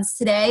one-on-ones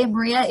today.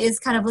 Maria is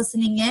kind of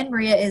listening in.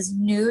 Maria is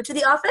new to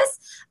the office,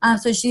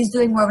 so she's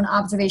doing more of an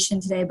observation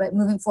today, but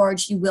moving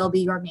forward, she will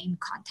be your main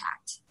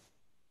contact.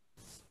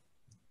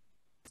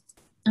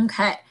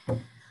 Okay.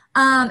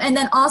 And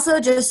then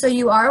also, just so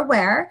you are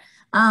aware,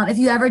 if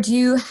you ever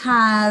do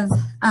have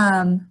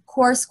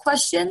course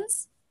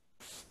questions,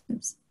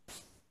 if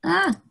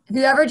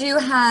you ever do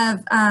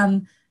have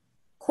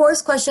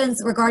course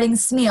questions regarding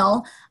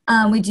SMEAL,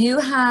 we do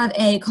have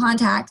a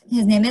contact.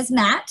 His name is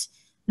Matt,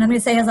 and I'm going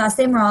to say his last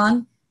name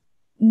wrong.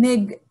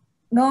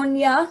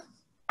 Mignonia,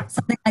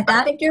 something like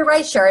that. I think you're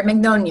right, Sherry.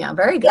 Mignonia.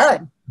 Very good. Yeah.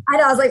 I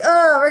know. I was like,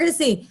 oh, we're going to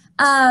see.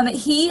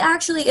 He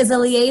actually is a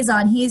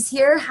liaison. He's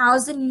here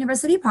housed in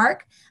University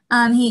Park.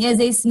 He is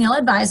a SMEAL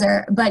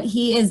advisor, but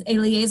he is a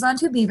liaison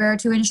to Beaver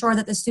to ensure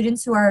that the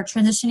students who are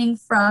transitioning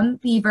from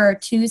Beaver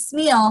to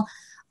SMEAL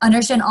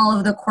understand all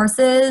of the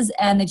courses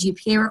and the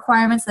GPA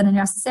requirements that are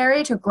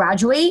necessary to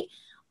graduate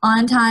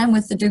on time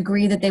with the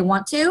degree that they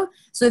want to.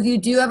 So if you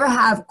do ever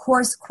have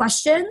course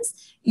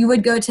questions, you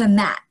would go to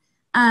Matt.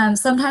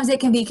 Sometimes it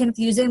can be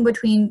confusing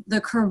between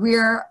the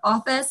career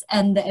office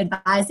and the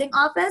advising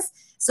office.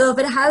 So if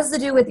it has to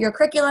do with your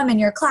curriculum and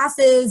your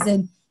classes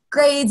and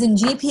grades and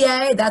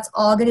GPA, that's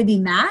all going to be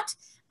Matt.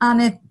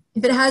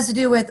 If it has to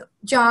do with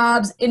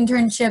jobs,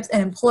 internships,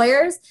 and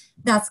employers,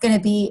 that's going to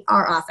be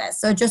our office.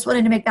 So just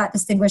wanted to make that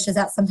distinguished, as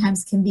that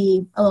sometimes can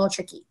be a little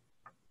tricky.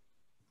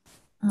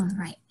 All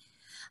right.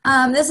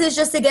 This is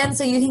just, again,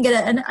 so you can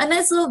get a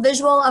nice little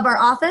visual of our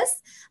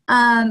office.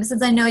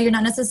 Since I know you're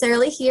not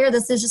necessarily here,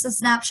 this is just a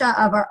snapshot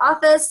of our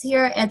office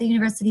here at the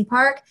University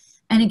Park,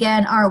 and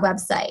again, our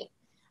website.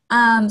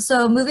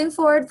 So moving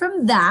forward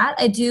from that,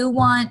 I do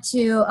want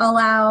to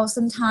allow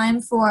some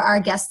time for our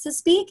guests to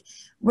speak.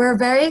 We're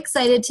very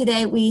excited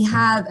today. We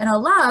have an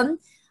alum.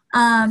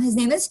 His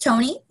name is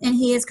Tony, and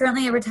he is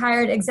currently a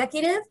retired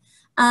executive.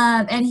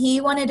 And he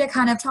wanted to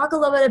kind of talk a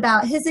little bit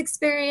about his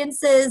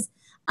experiences,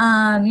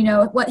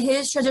 what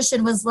his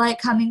transition was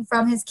like coming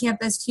from his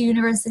campus to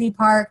University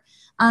Park,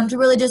 to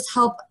really just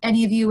help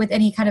any of you with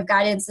any kind of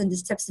guidance and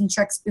just tips and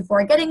tricks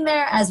before getting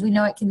there, as we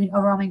know it can be an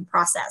overwhelming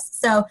process.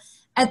 So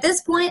at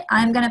this point,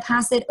 I'm going to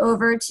pass it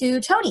over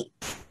to Tony.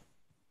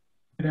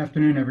 Good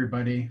afternoon,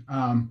 everybody.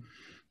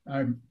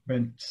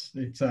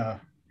 It's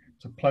a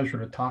pleasure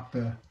to talk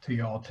to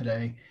you all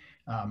today.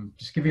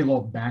 Just give you a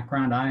little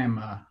background. I am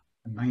a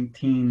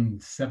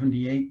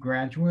 1978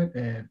 graduate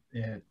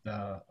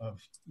of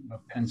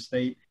Penn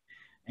State,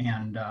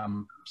 and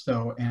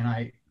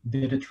I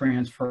did a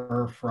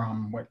transfer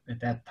from what at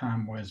that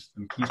time was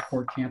the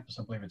McKeesport campus,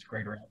 I believe it's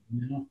Greater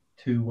Atlanta,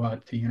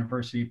 to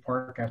University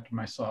Park after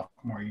my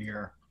sophomore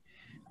year.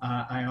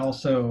 I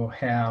also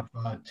have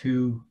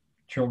two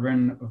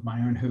children of my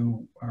own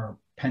who are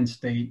Penn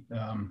State,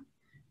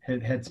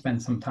 had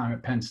spent some time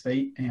at Penn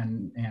State,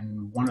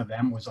 and one of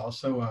them was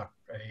also a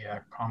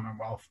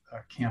Commonwealth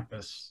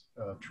campus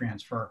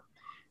transfer.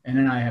 And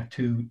then I have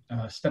two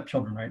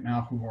stepchildren right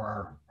now who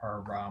are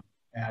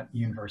at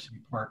University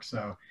Park.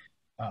 So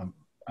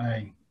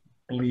I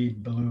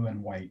bleed blue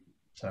and white,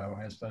 so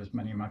as does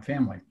many of my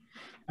family.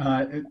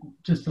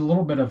 Just a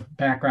little bit of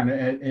background,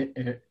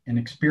 an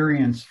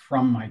experience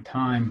from my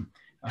time,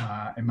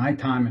 in my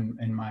time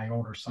and my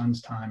older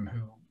son's time,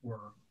 who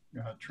were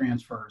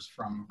transfers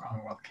from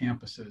Commonwealth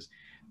campuses.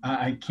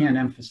 I can't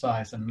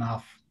emphasize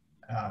enough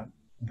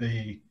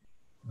the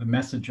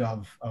message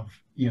of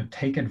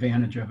take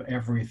advantage of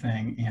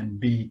everything and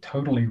be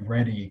totally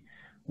ready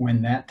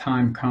when that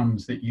time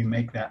comes that you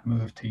make that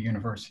move to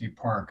University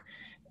Park.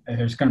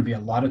 There's going to be a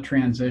lot of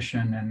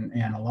transition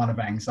and a lot of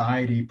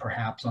anxiety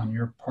perhaps on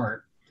your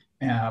part.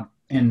 And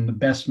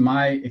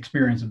my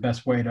experience, the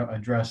best way to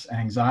address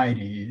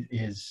anxiety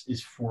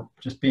is for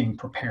just being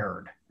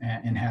prepared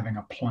and having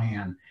a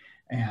plan.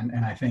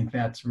 And I think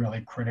that's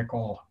really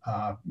critical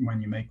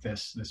when you make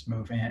this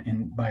move.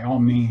 And by all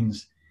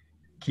means,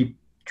 keep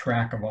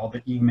track of all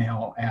the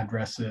email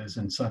addresses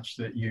and such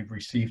that you've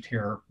received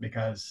here,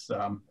 because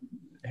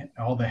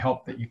all the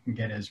help that you can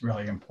get is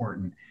really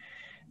important.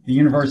 The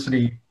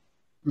university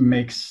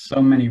makes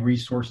so many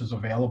resources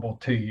available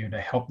to you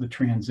to help the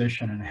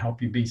transition and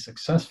help you be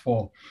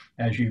successful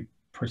as you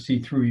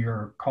proceed through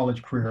your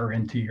college career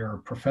into your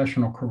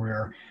professional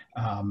career.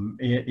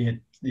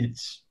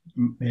 It's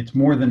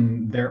more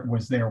than there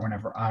was there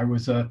whenever I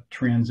was in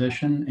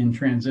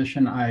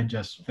transition. I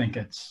just think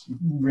it's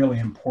really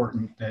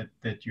important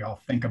that you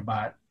all think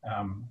about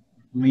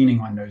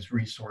leaning on those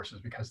resources,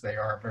 because they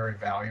are very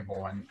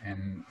valuable,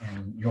 and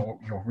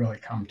you'll really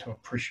come to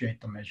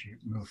appreciate them as you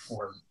move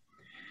forward.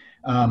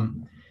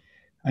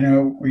 I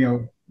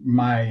know,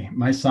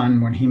 my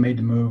son, when he made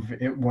the move,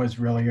 it was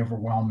really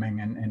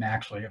overwhelming, and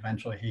actually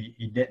eventually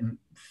he didn't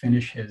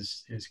finish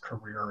his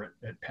career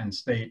at Penn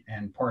State,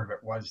 and part of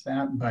it was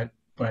that, but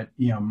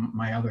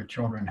my other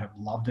children have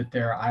loved it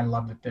there. I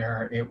loved it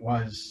there. It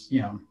was,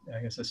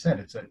 as I said,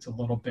 it's a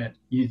little bit,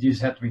 you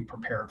just have to be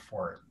prepared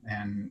for it,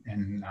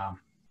 and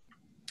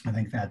I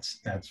think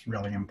that's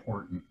really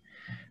important.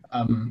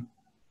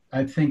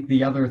 I think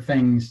the other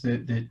things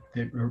that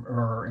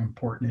are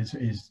important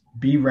is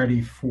be ready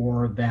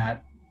for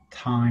that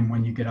time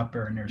when you get up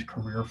there and there's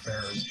career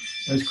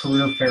fairs. Those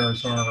career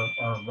fairs are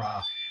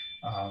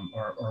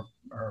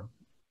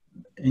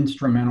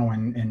instrumental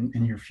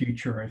in your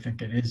future. I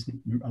think it is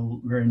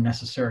very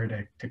necessary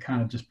to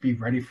kind of just be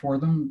ready for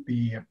them,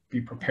 be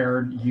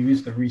prepared,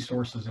 use the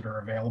resources that are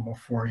available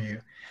for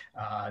you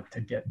to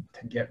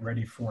get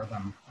ready for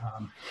them.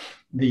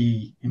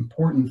 The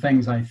important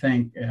things, I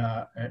think,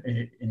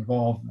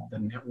 involve the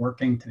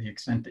networking. To the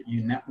extent that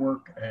you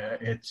network,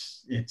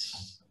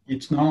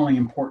 it's not only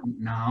important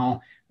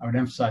now, I would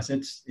emphasize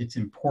it's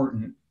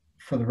important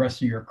for the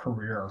rest of your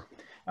career.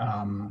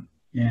 And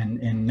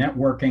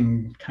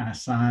networking kind of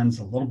sounds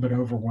a little bit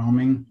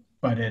overwhelming,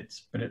 but it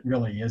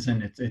really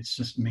isn't. It's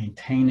just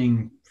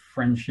maintaining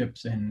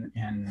friendships and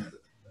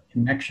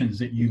connections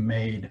that you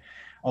made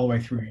all the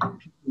way through.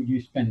 You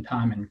spend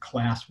time in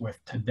class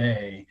with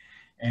today,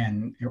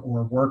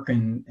 or work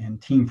in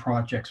team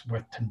projects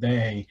with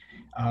today,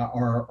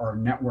 are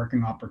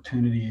networking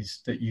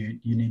opportunities that you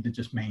need to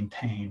just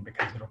maintain,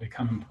 because it'll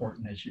become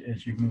important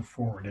as you move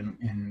forward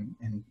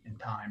in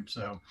time.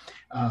 So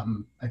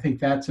I think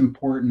that's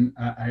important.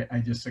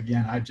 I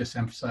just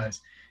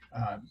emphasize,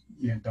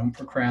 don't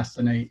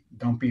procrastinate,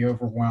 don't be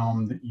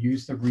overwhelmed,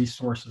 use the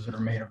resources that are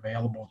made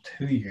available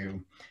to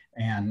you,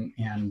 and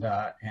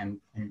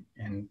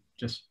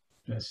just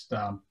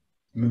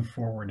move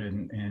forward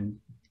and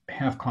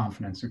have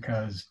confidence,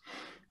 because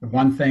the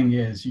one thing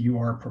is you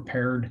are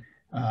prepared.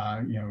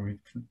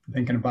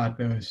 Thinking about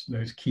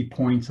those key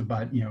points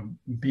about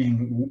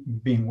being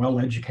well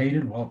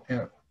educated. Well,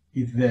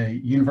 the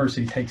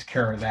university takes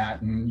care of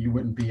that, and you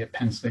wouldn't be at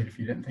Penn State if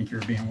you didn't think you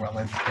were being well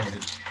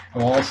educated.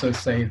 I'll also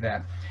say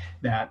that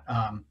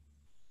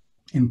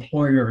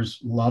employers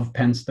love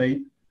Penn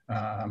State.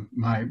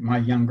 My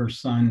younger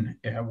son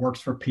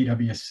works for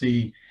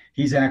PwC.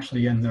 He's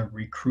actually in the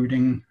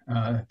recruiting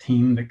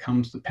team that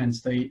comes to Penn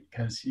State,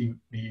 because he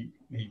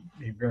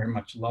very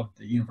much loved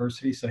the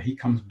university. So he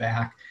comes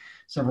back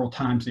several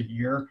times a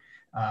year.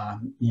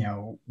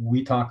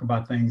 We talk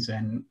about things,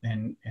 and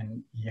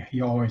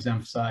he always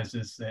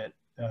emphasizes that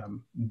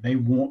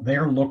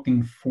they're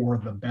looking for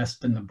the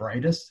best and the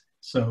brightest.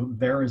 So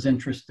they're as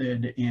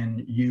interested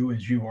in you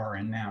as you are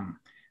in them.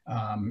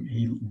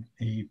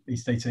 He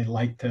states they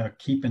like to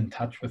keep in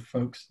touch with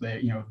folks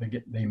they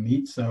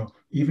meet. So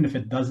even if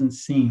it doesn't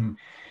seem,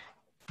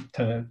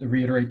 to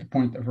reiterate the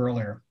point of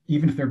earlier,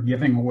 even if they're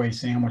giving away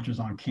sandwiches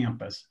on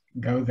campus,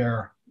 go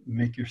there,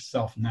 make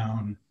yourself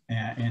known,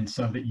 and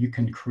so that you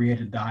can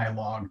create a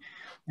dialogue,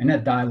 and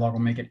that dialogue will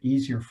make it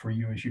easier for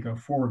you as you go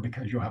forward,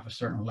 because you'll have a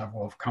certain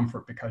level of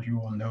comfort, because you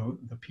will know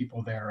the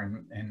people there,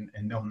 and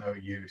they'll know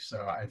you.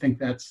 So I think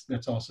that's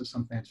also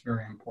something that's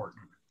very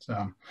important.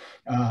 So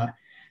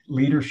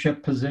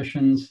leadership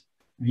positions,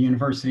 the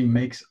university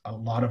makes a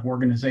lot of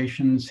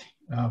organizations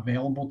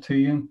available to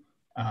you.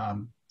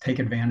 Take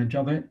advantage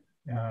of it,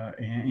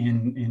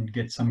 and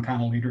get some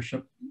kind of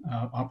leadership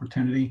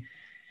opportunity.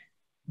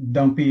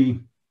 Don't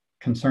be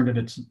concerned that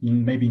it's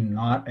maybe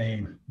not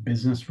a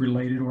business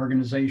related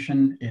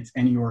organization. It's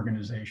any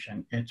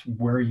organization. It's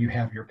where you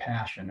have your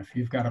passion. If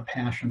you've got a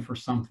passion for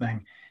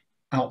something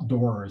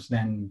outdoors,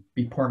 then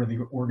be part of the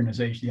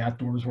organization, the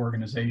outdoors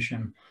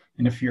organization.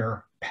 And if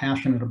you're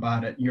passionate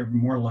about it, you're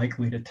more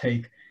likely to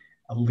take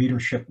a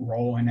leadership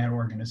role in that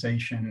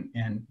organization.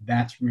 And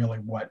that's really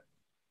what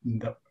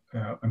the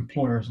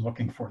employer is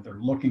looking for.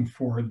 They're looking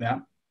for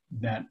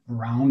that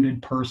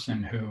rounded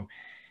person who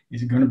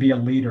is going to be a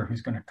leader,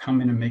 who's going to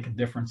come in and make a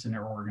difference in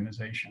their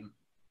organization.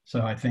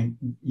 So I think,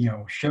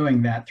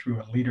 showing that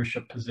through a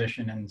leadership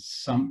position in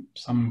some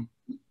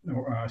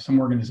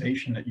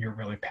organization that you're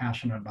really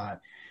passionate about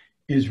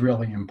is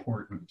really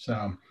important.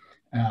 So,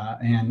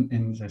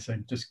 and as I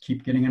said, just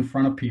keep getting in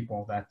front of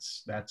people.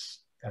 That's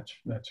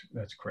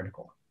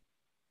critical.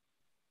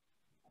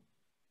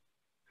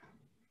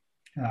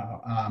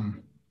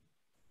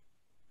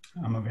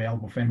 I'm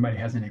available if anybody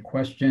has any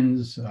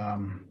questions,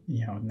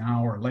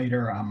 now or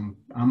later. I'm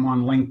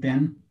on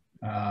LinkedIn,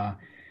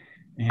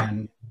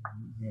 and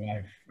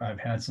I've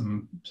had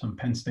some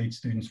Penn State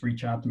students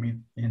reach out to me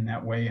in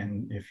that way.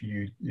 And if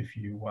you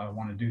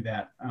want to do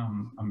that,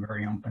 I'm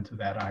very open to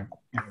that. I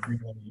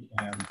really,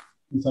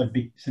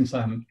 since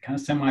I'm kind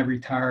of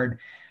semi-retired,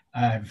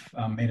 I've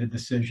made a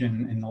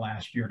decision in the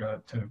last year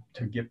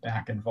to get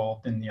back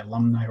involved in the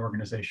alumni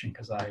organization,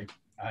 because I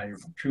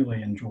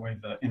truly enjoy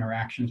the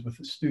interactions with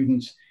the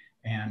students,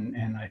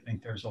 and I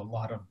think there's a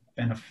lot of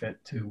benefit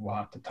to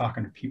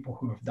talking to people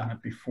who have done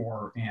it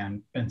before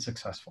and been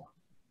successful.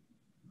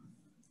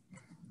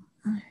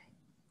 All right.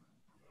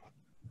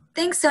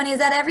 Thanks, Tony. Is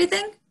that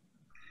everything?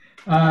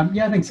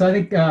 Yeah, I think so. I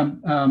think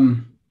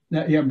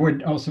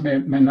would also be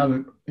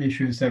another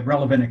issue is that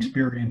relevant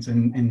experience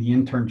in the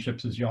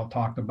internships, as y'all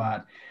talked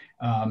about.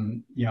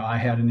 I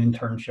had an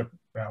internship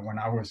when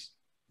I was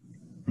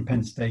in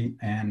Penn State,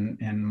 and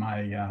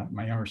my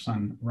younger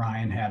son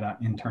Ryan had an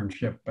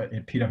internship at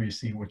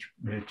PwC, which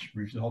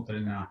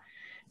resulted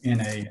in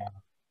a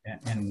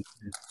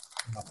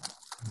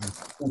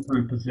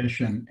full-time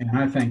position. And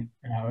I think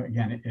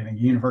again, I think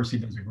the university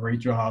does a great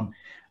job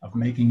of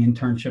making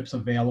internships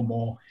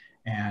available,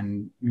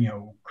 and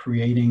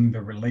creating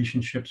the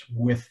relationships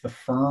with the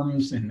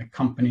firms and the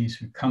companies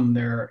who come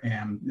there.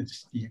 And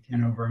you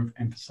can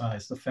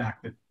overemphasize the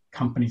fact that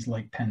companies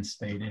like Penn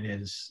State, it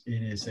is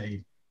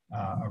a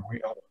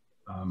real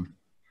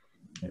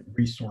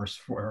resource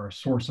or a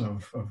source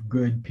of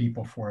good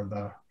people for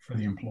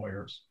the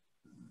employers.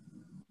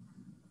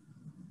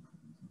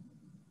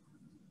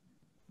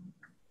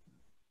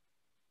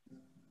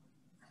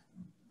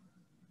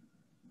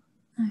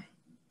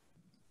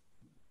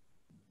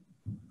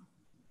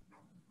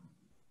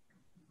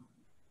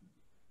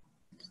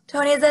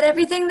 Tony, is that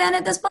everything then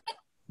at this point?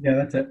 Yeah,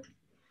 that's it.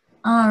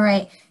 All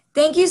right.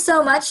 Thank you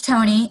so much,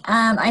 Tony.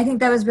 I think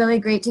that was really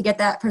great to get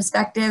that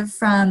perspective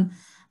from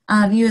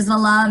you as an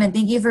alum, and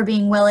thank you for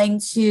being willing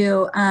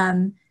to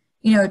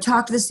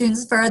talk to the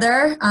students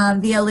further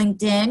via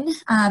LinkedIn.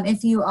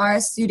 If you are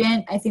a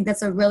student, I think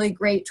that's a really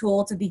great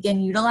tool to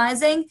begin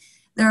utilizing.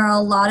 There are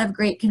a lot of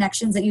great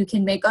connections that you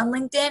can make on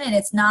LinkedIn, and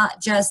it's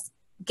not just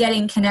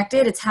getting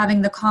connected, it's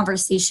having the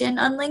conversation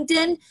on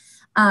LinkedIn.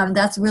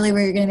 That's really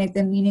where you're going to make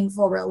the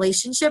meaningful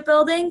relationship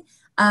building.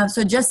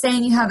 So just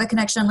saying you have a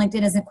connection on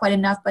LinkedIn isn't quite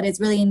enough, but it's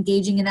really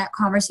engaging in that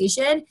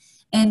conversation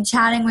and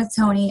chatting with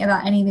Tony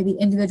about any maybe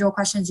individual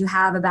questions you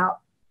have about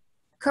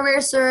career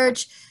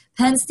search,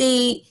 Penn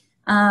State,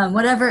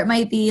 whatever it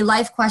might be,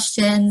 life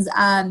questions.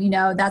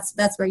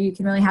 That's where you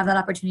can really have that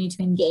opportunity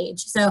to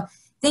engage. So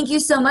thank you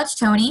so much,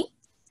 Tony.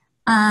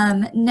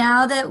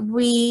 Now that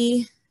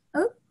we're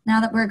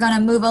going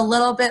to move a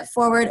little bit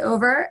forward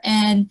over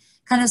and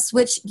kind of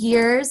switch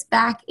gears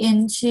back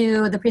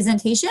into the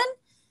presentation.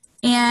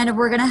 And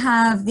we're going to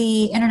have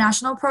the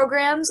International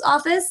Programs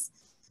Office.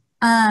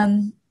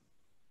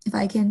 If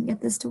I can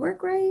get this to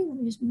work right, let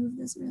me just move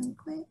this really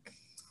quick.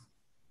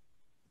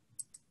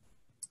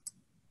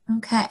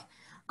 Okay.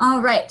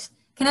 All right.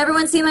 Can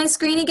everyone see my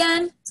screen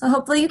again? So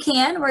hopefully you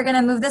can. We're going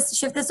to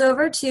shift this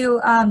over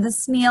to the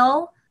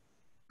SMEAL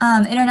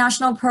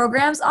International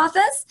Programs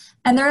Office.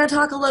 And they're going to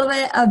talk a little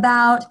bit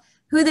about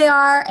who they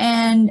are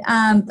and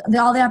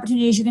all the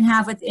opportunities you can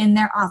have within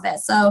their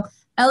office. So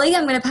Ellie,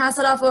 I'm going to pass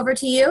it off over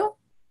to you.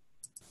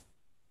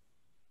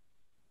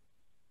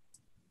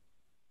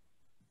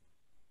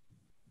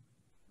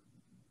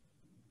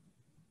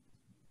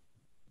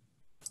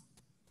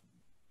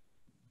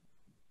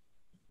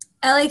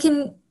 Ellie,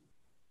 can...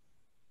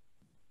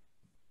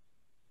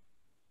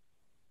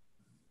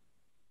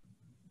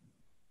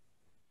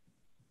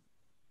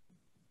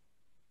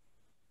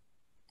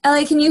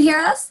 Ellie, can you hear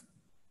us?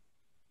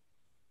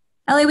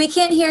 Ellie, we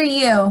can't hear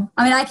you.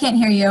 I mean, I can't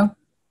hear you.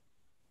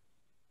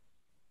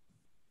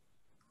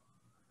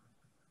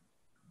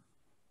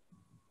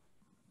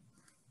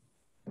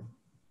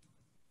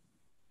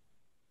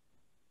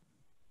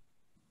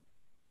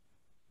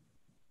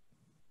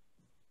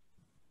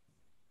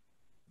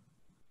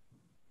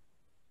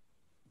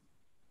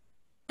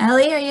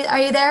 Ellie, are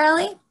you there,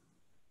 Ellie?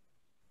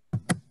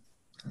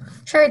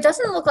 Sure, it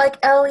doesn't look like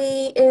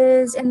Ellie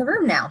is in the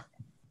room now.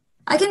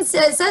 I can see,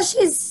 it says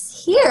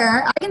she's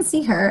here. I can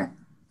see her.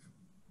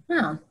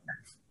 No.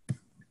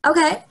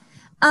 Okay.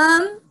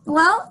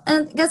 Well,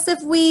 I guess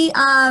if we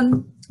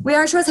aren't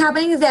sure what's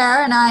happening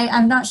there, and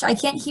I'm not sure, I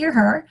can't hear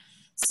her.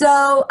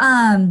 So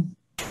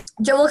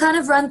Jo will kind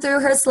of run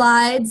through her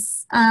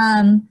slides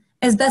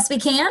as best we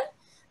can.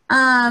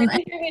 Can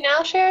you hear me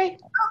now, Sherry?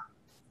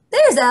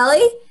 There's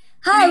Ellie.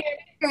 Hi,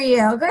 Can I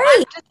hear you. Great.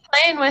 I'm just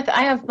playing with,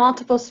 I have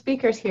multiple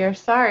speakers here,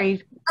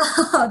 sorry.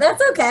 Oh,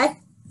 that's okay.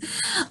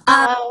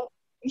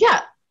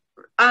 Yeah,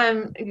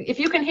 if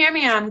you can hear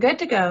me, I'm good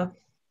to go.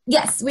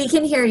 Yes, we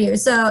can hear you.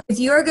 So if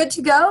you are good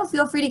to go,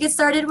 feel free to get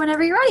started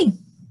whenever you're ready.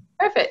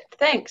 Perfect,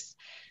 thanks.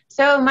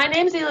 So my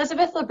name's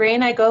Elizabeth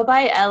Labrine. I go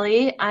by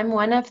Ellie. I'm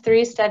one of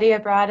 3 study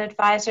abroad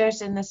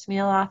advisors in the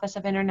SMEAL Office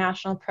of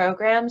International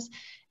Programs,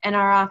 and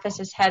our office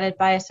is headed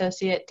by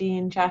Associate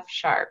Dean Jeff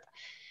Sharp.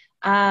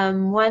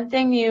 One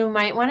thing you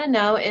might want to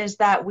know is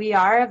that we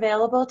are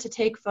available to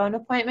take phone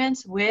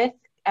appointments with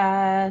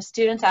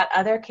students at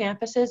other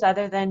campuses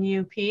other than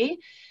UP.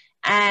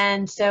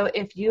 And so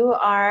if you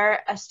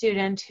are a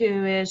student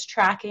who is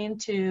tracking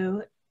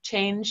to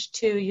change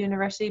to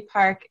University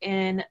Park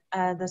in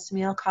the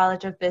SMEAL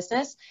College of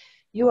Business,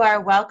 you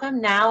are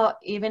welcome now,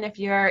 even if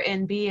you're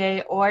in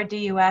BA or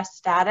DUS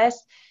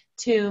status,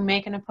 to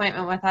make an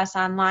appointment with us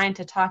online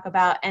to talk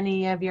about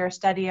any of your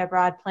study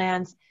abroad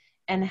plans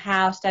and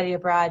how study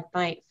abroad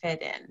might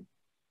fit in.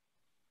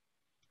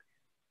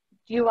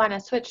 Do you want to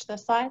switch the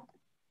slide?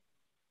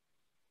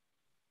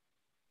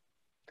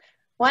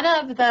 One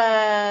of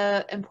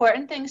the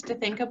important things to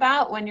think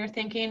about when you're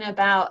thinking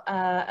about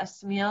a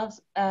SMEAL,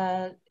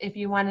 if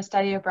you want to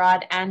study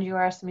abroad and you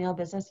are a SMEAL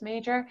business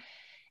major,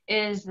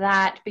 is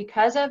that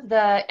because of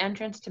the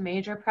entrance to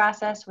major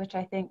process, which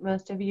I think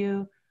most of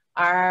you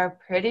are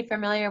pretty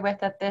familiar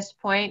with at this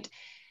point,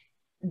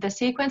 the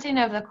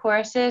sequencing of the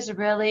courses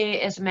really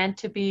is meant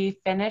to be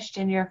finished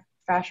in your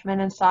freshman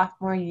and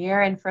sophomore year.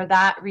 And for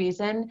that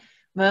reason,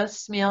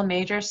 most SMEAL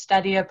majors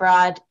study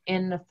abroad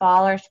in the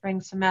fall or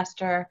spring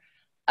semester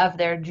of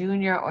their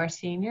junior or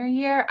senior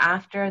year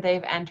after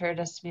they've entered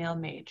a SMEAL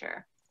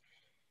major.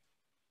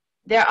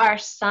 There are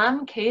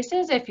some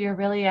cases, if you're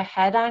really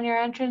ahead on your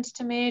entrance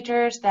to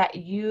majors, that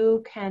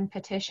you can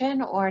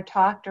petition or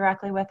talk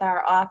directly with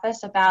our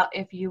office about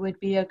if you would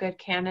be a good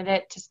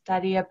candidate to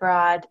study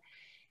abroad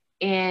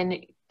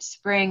in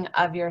spring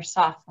of your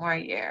sophomore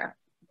year.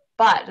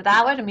 But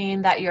that would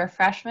mean that you're a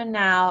freshman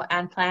now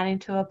and planning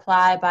to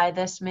apply by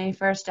this May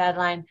 1st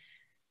deadline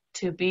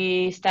to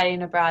be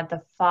studying abroad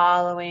the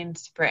following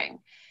spring.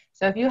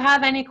 So if you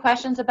have any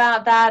questions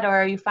about that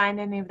or you find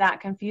any of that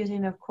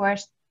confusing, of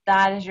course,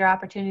 that is your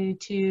opportunity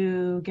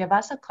to give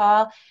us a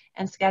call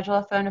and schedule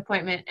a phone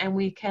appointment, and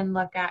we can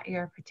look at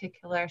your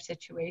particular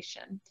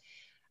situation.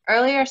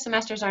 Earlier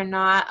semesters are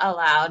not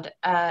allowed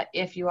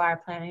if you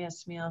are planning a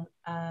SMEAL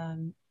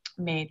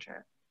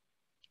major.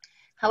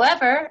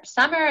 However,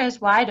 summer is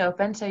wide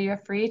open, so you're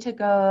free to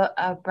go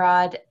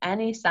abroad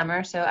any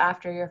summer, so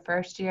after your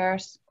first year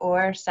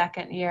or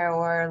second year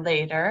or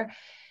later.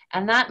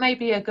 And that might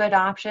be a good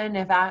option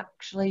if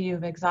actually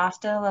you've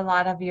exhausted a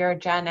lot of your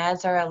gen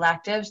eds or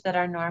electives that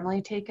are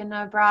normally taken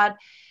abroad.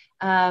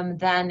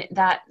 Then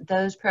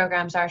those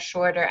programs are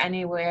shorter,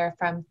 anywhere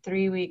from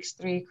 3 weeks,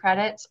 3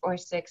 credits, or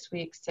 6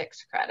 weeks,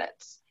 6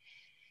 credits.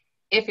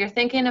 If you're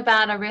thinking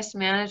about a risk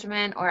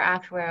management or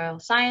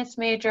actuarial science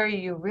major,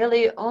 you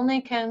really only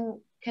can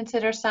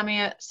consider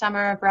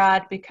summer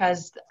abroad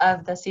because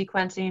of the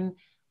sequencing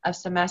of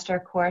semester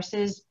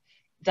courses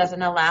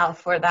doesn't allow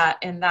for that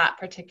in that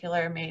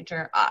particular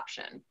major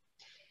option.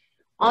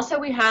 Also,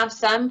 we have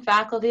some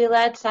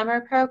faculty-led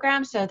summer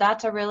programs, so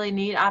that's a really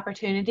neat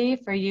opportunity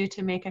for you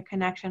to make a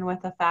connection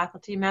with a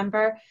faculty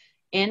member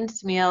in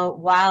SMEAL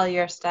while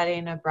you're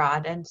studying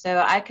abroad. And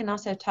so I can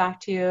also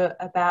talk to you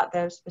about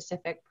those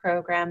specific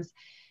programs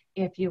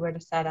if you were to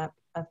set up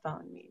a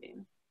phone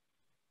meeting.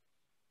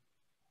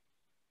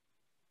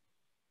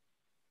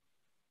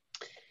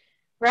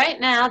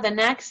 Right now, the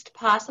next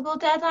possible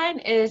deadline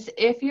is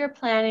if you're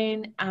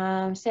planning,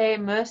 say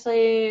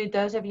mostly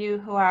those of you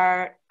who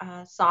are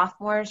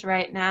sophomores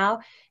right now,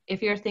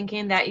 if you're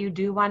thinking that you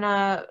do want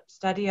to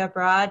study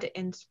abroad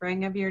in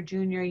spring of your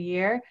junior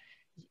year,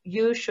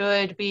 you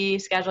should be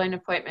scheduling an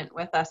appointment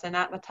with us. And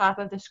at the top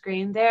of the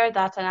screen there,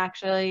 that's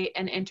actually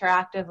an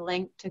interactive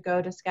link to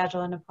go to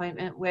schedule an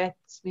appointment with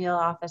SMEAL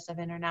Office of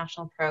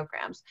International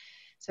Programs.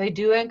 So I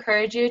do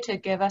encourage you to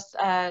give us,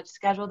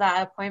 schedule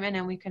that appointment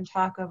and we can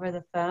talk over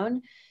the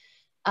phone.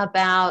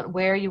 about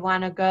where you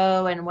want to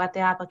go and what the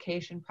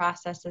application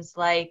process is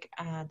like,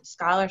 the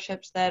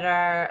scholarships that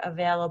are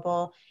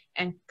available,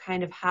 and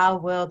kind of how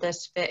will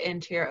this fit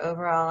into your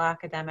overall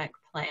academic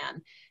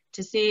plan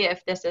to see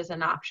if this is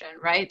an option,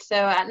 right? So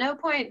at no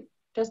point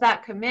does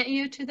that commit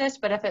you to this,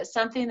 but if it's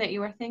something that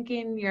you are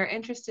thinking you're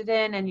interested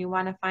in and you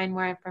want to find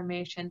more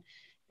information,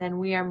 then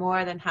we are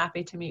more than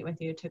happy to meet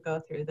with you to go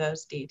through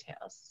those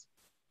details.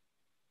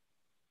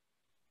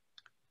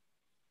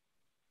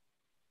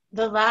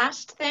 The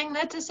last thing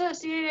that's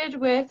associated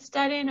with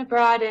studying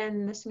abroad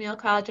in the Smeal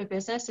College of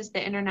Business is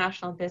the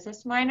International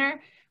Business minor.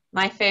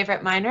 My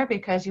favorite minor,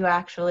 because you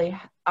actually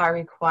are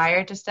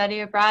required to study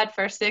abroad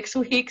for 6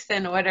 weeks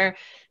in order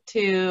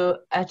to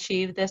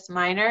achieve this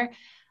minor.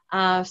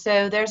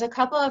 So there's a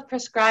couple of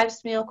prescribed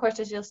Smeal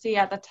courses you'll see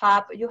at the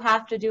top. You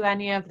have to do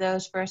any of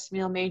those for a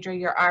Smeal major.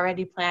 You're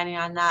already planning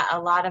on that. A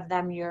lot of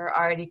them you're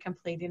already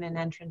completing an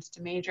entrance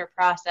to major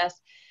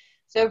process.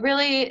 So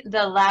really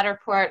the latter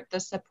part, the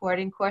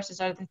supporting courses,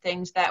 are the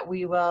things that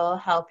we will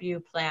help you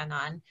plan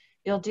on.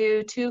 You'll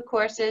do 2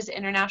 courses,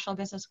 international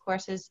business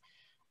courses,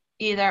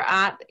 either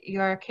at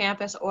your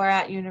campus or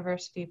at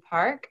University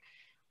Park.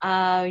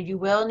 You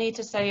will need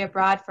to study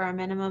abroad for a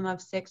minimum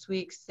of 6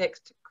 weeks,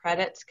 6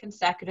 credits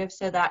consecutive.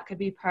 So that could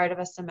be part of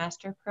a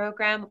semester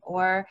program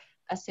or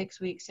a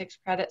 6-week,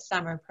 6-credit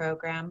summer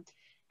program.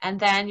 And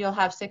then you'll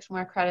have 6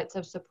 more credits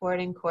of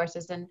supporting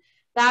courses. And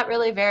that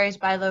really varies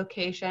by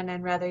location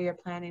and whether you're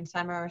planning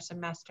summer or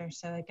semester.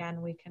 So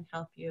again, we can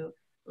help you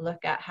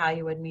look at how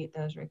you would meet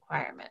those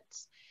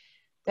requirements.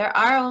 There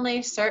are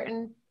only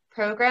certain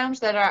programs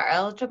that are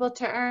eligible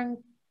to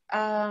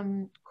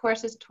earn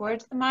courses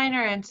towards the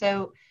minor. And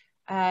so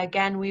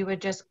again, we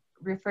would just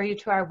refer you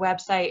to our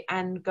website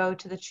and go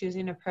to the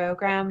Choosing a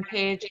Program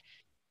page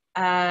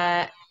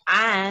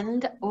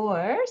and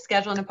or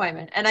schedule an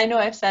appointment. And I know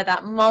I've said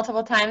that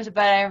multiple times,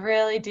 but I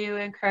really do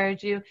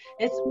encourage you.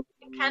 It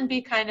can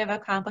be kind of a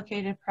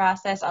complicated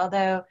process,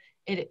 although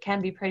it can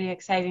be pretty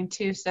exciting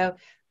too. So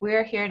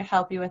we're here to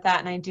help you with that,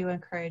 and I do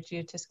encourage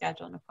you to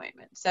schedule an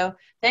appointment. So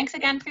thanks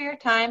again for your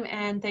time,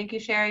 and thank you,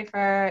 Sherry,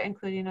 for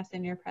including us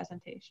in your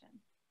presentation.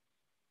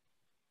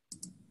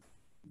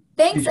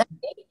 Thanks,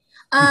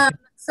 Ellie.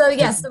 So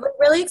yes, so we're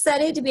really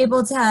excited to be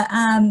able to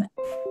have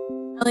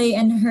Ellie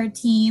and her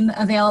team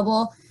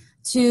available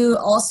to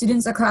all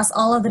students across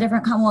all of the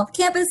different Commonwealth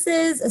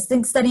campuses. I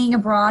think studying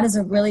abroad is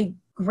a really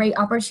great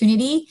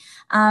opportunity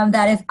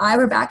that if I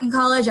were back in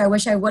college, I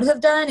wish I would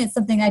have done. It's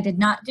something I did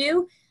not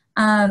do.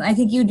 I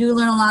think you do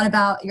learn a lot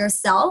about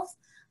yourself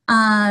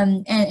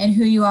and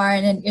who you are,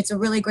 and it's a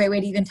really great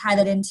way to even tie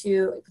that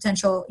into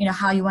potential, you know,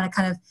 how you want to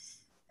kind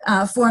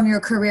of form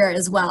your career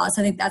as well.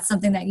 So I think that's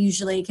something that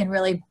usually can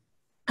really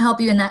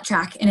help you in that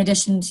track, in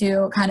addition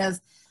to kind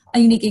of a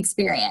unique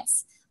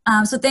experience.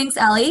 So thanks,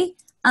 Ellie.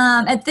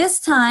 At this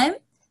time,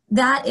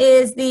 that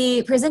is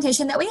the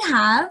presentation that we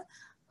have.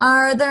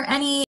 Are there any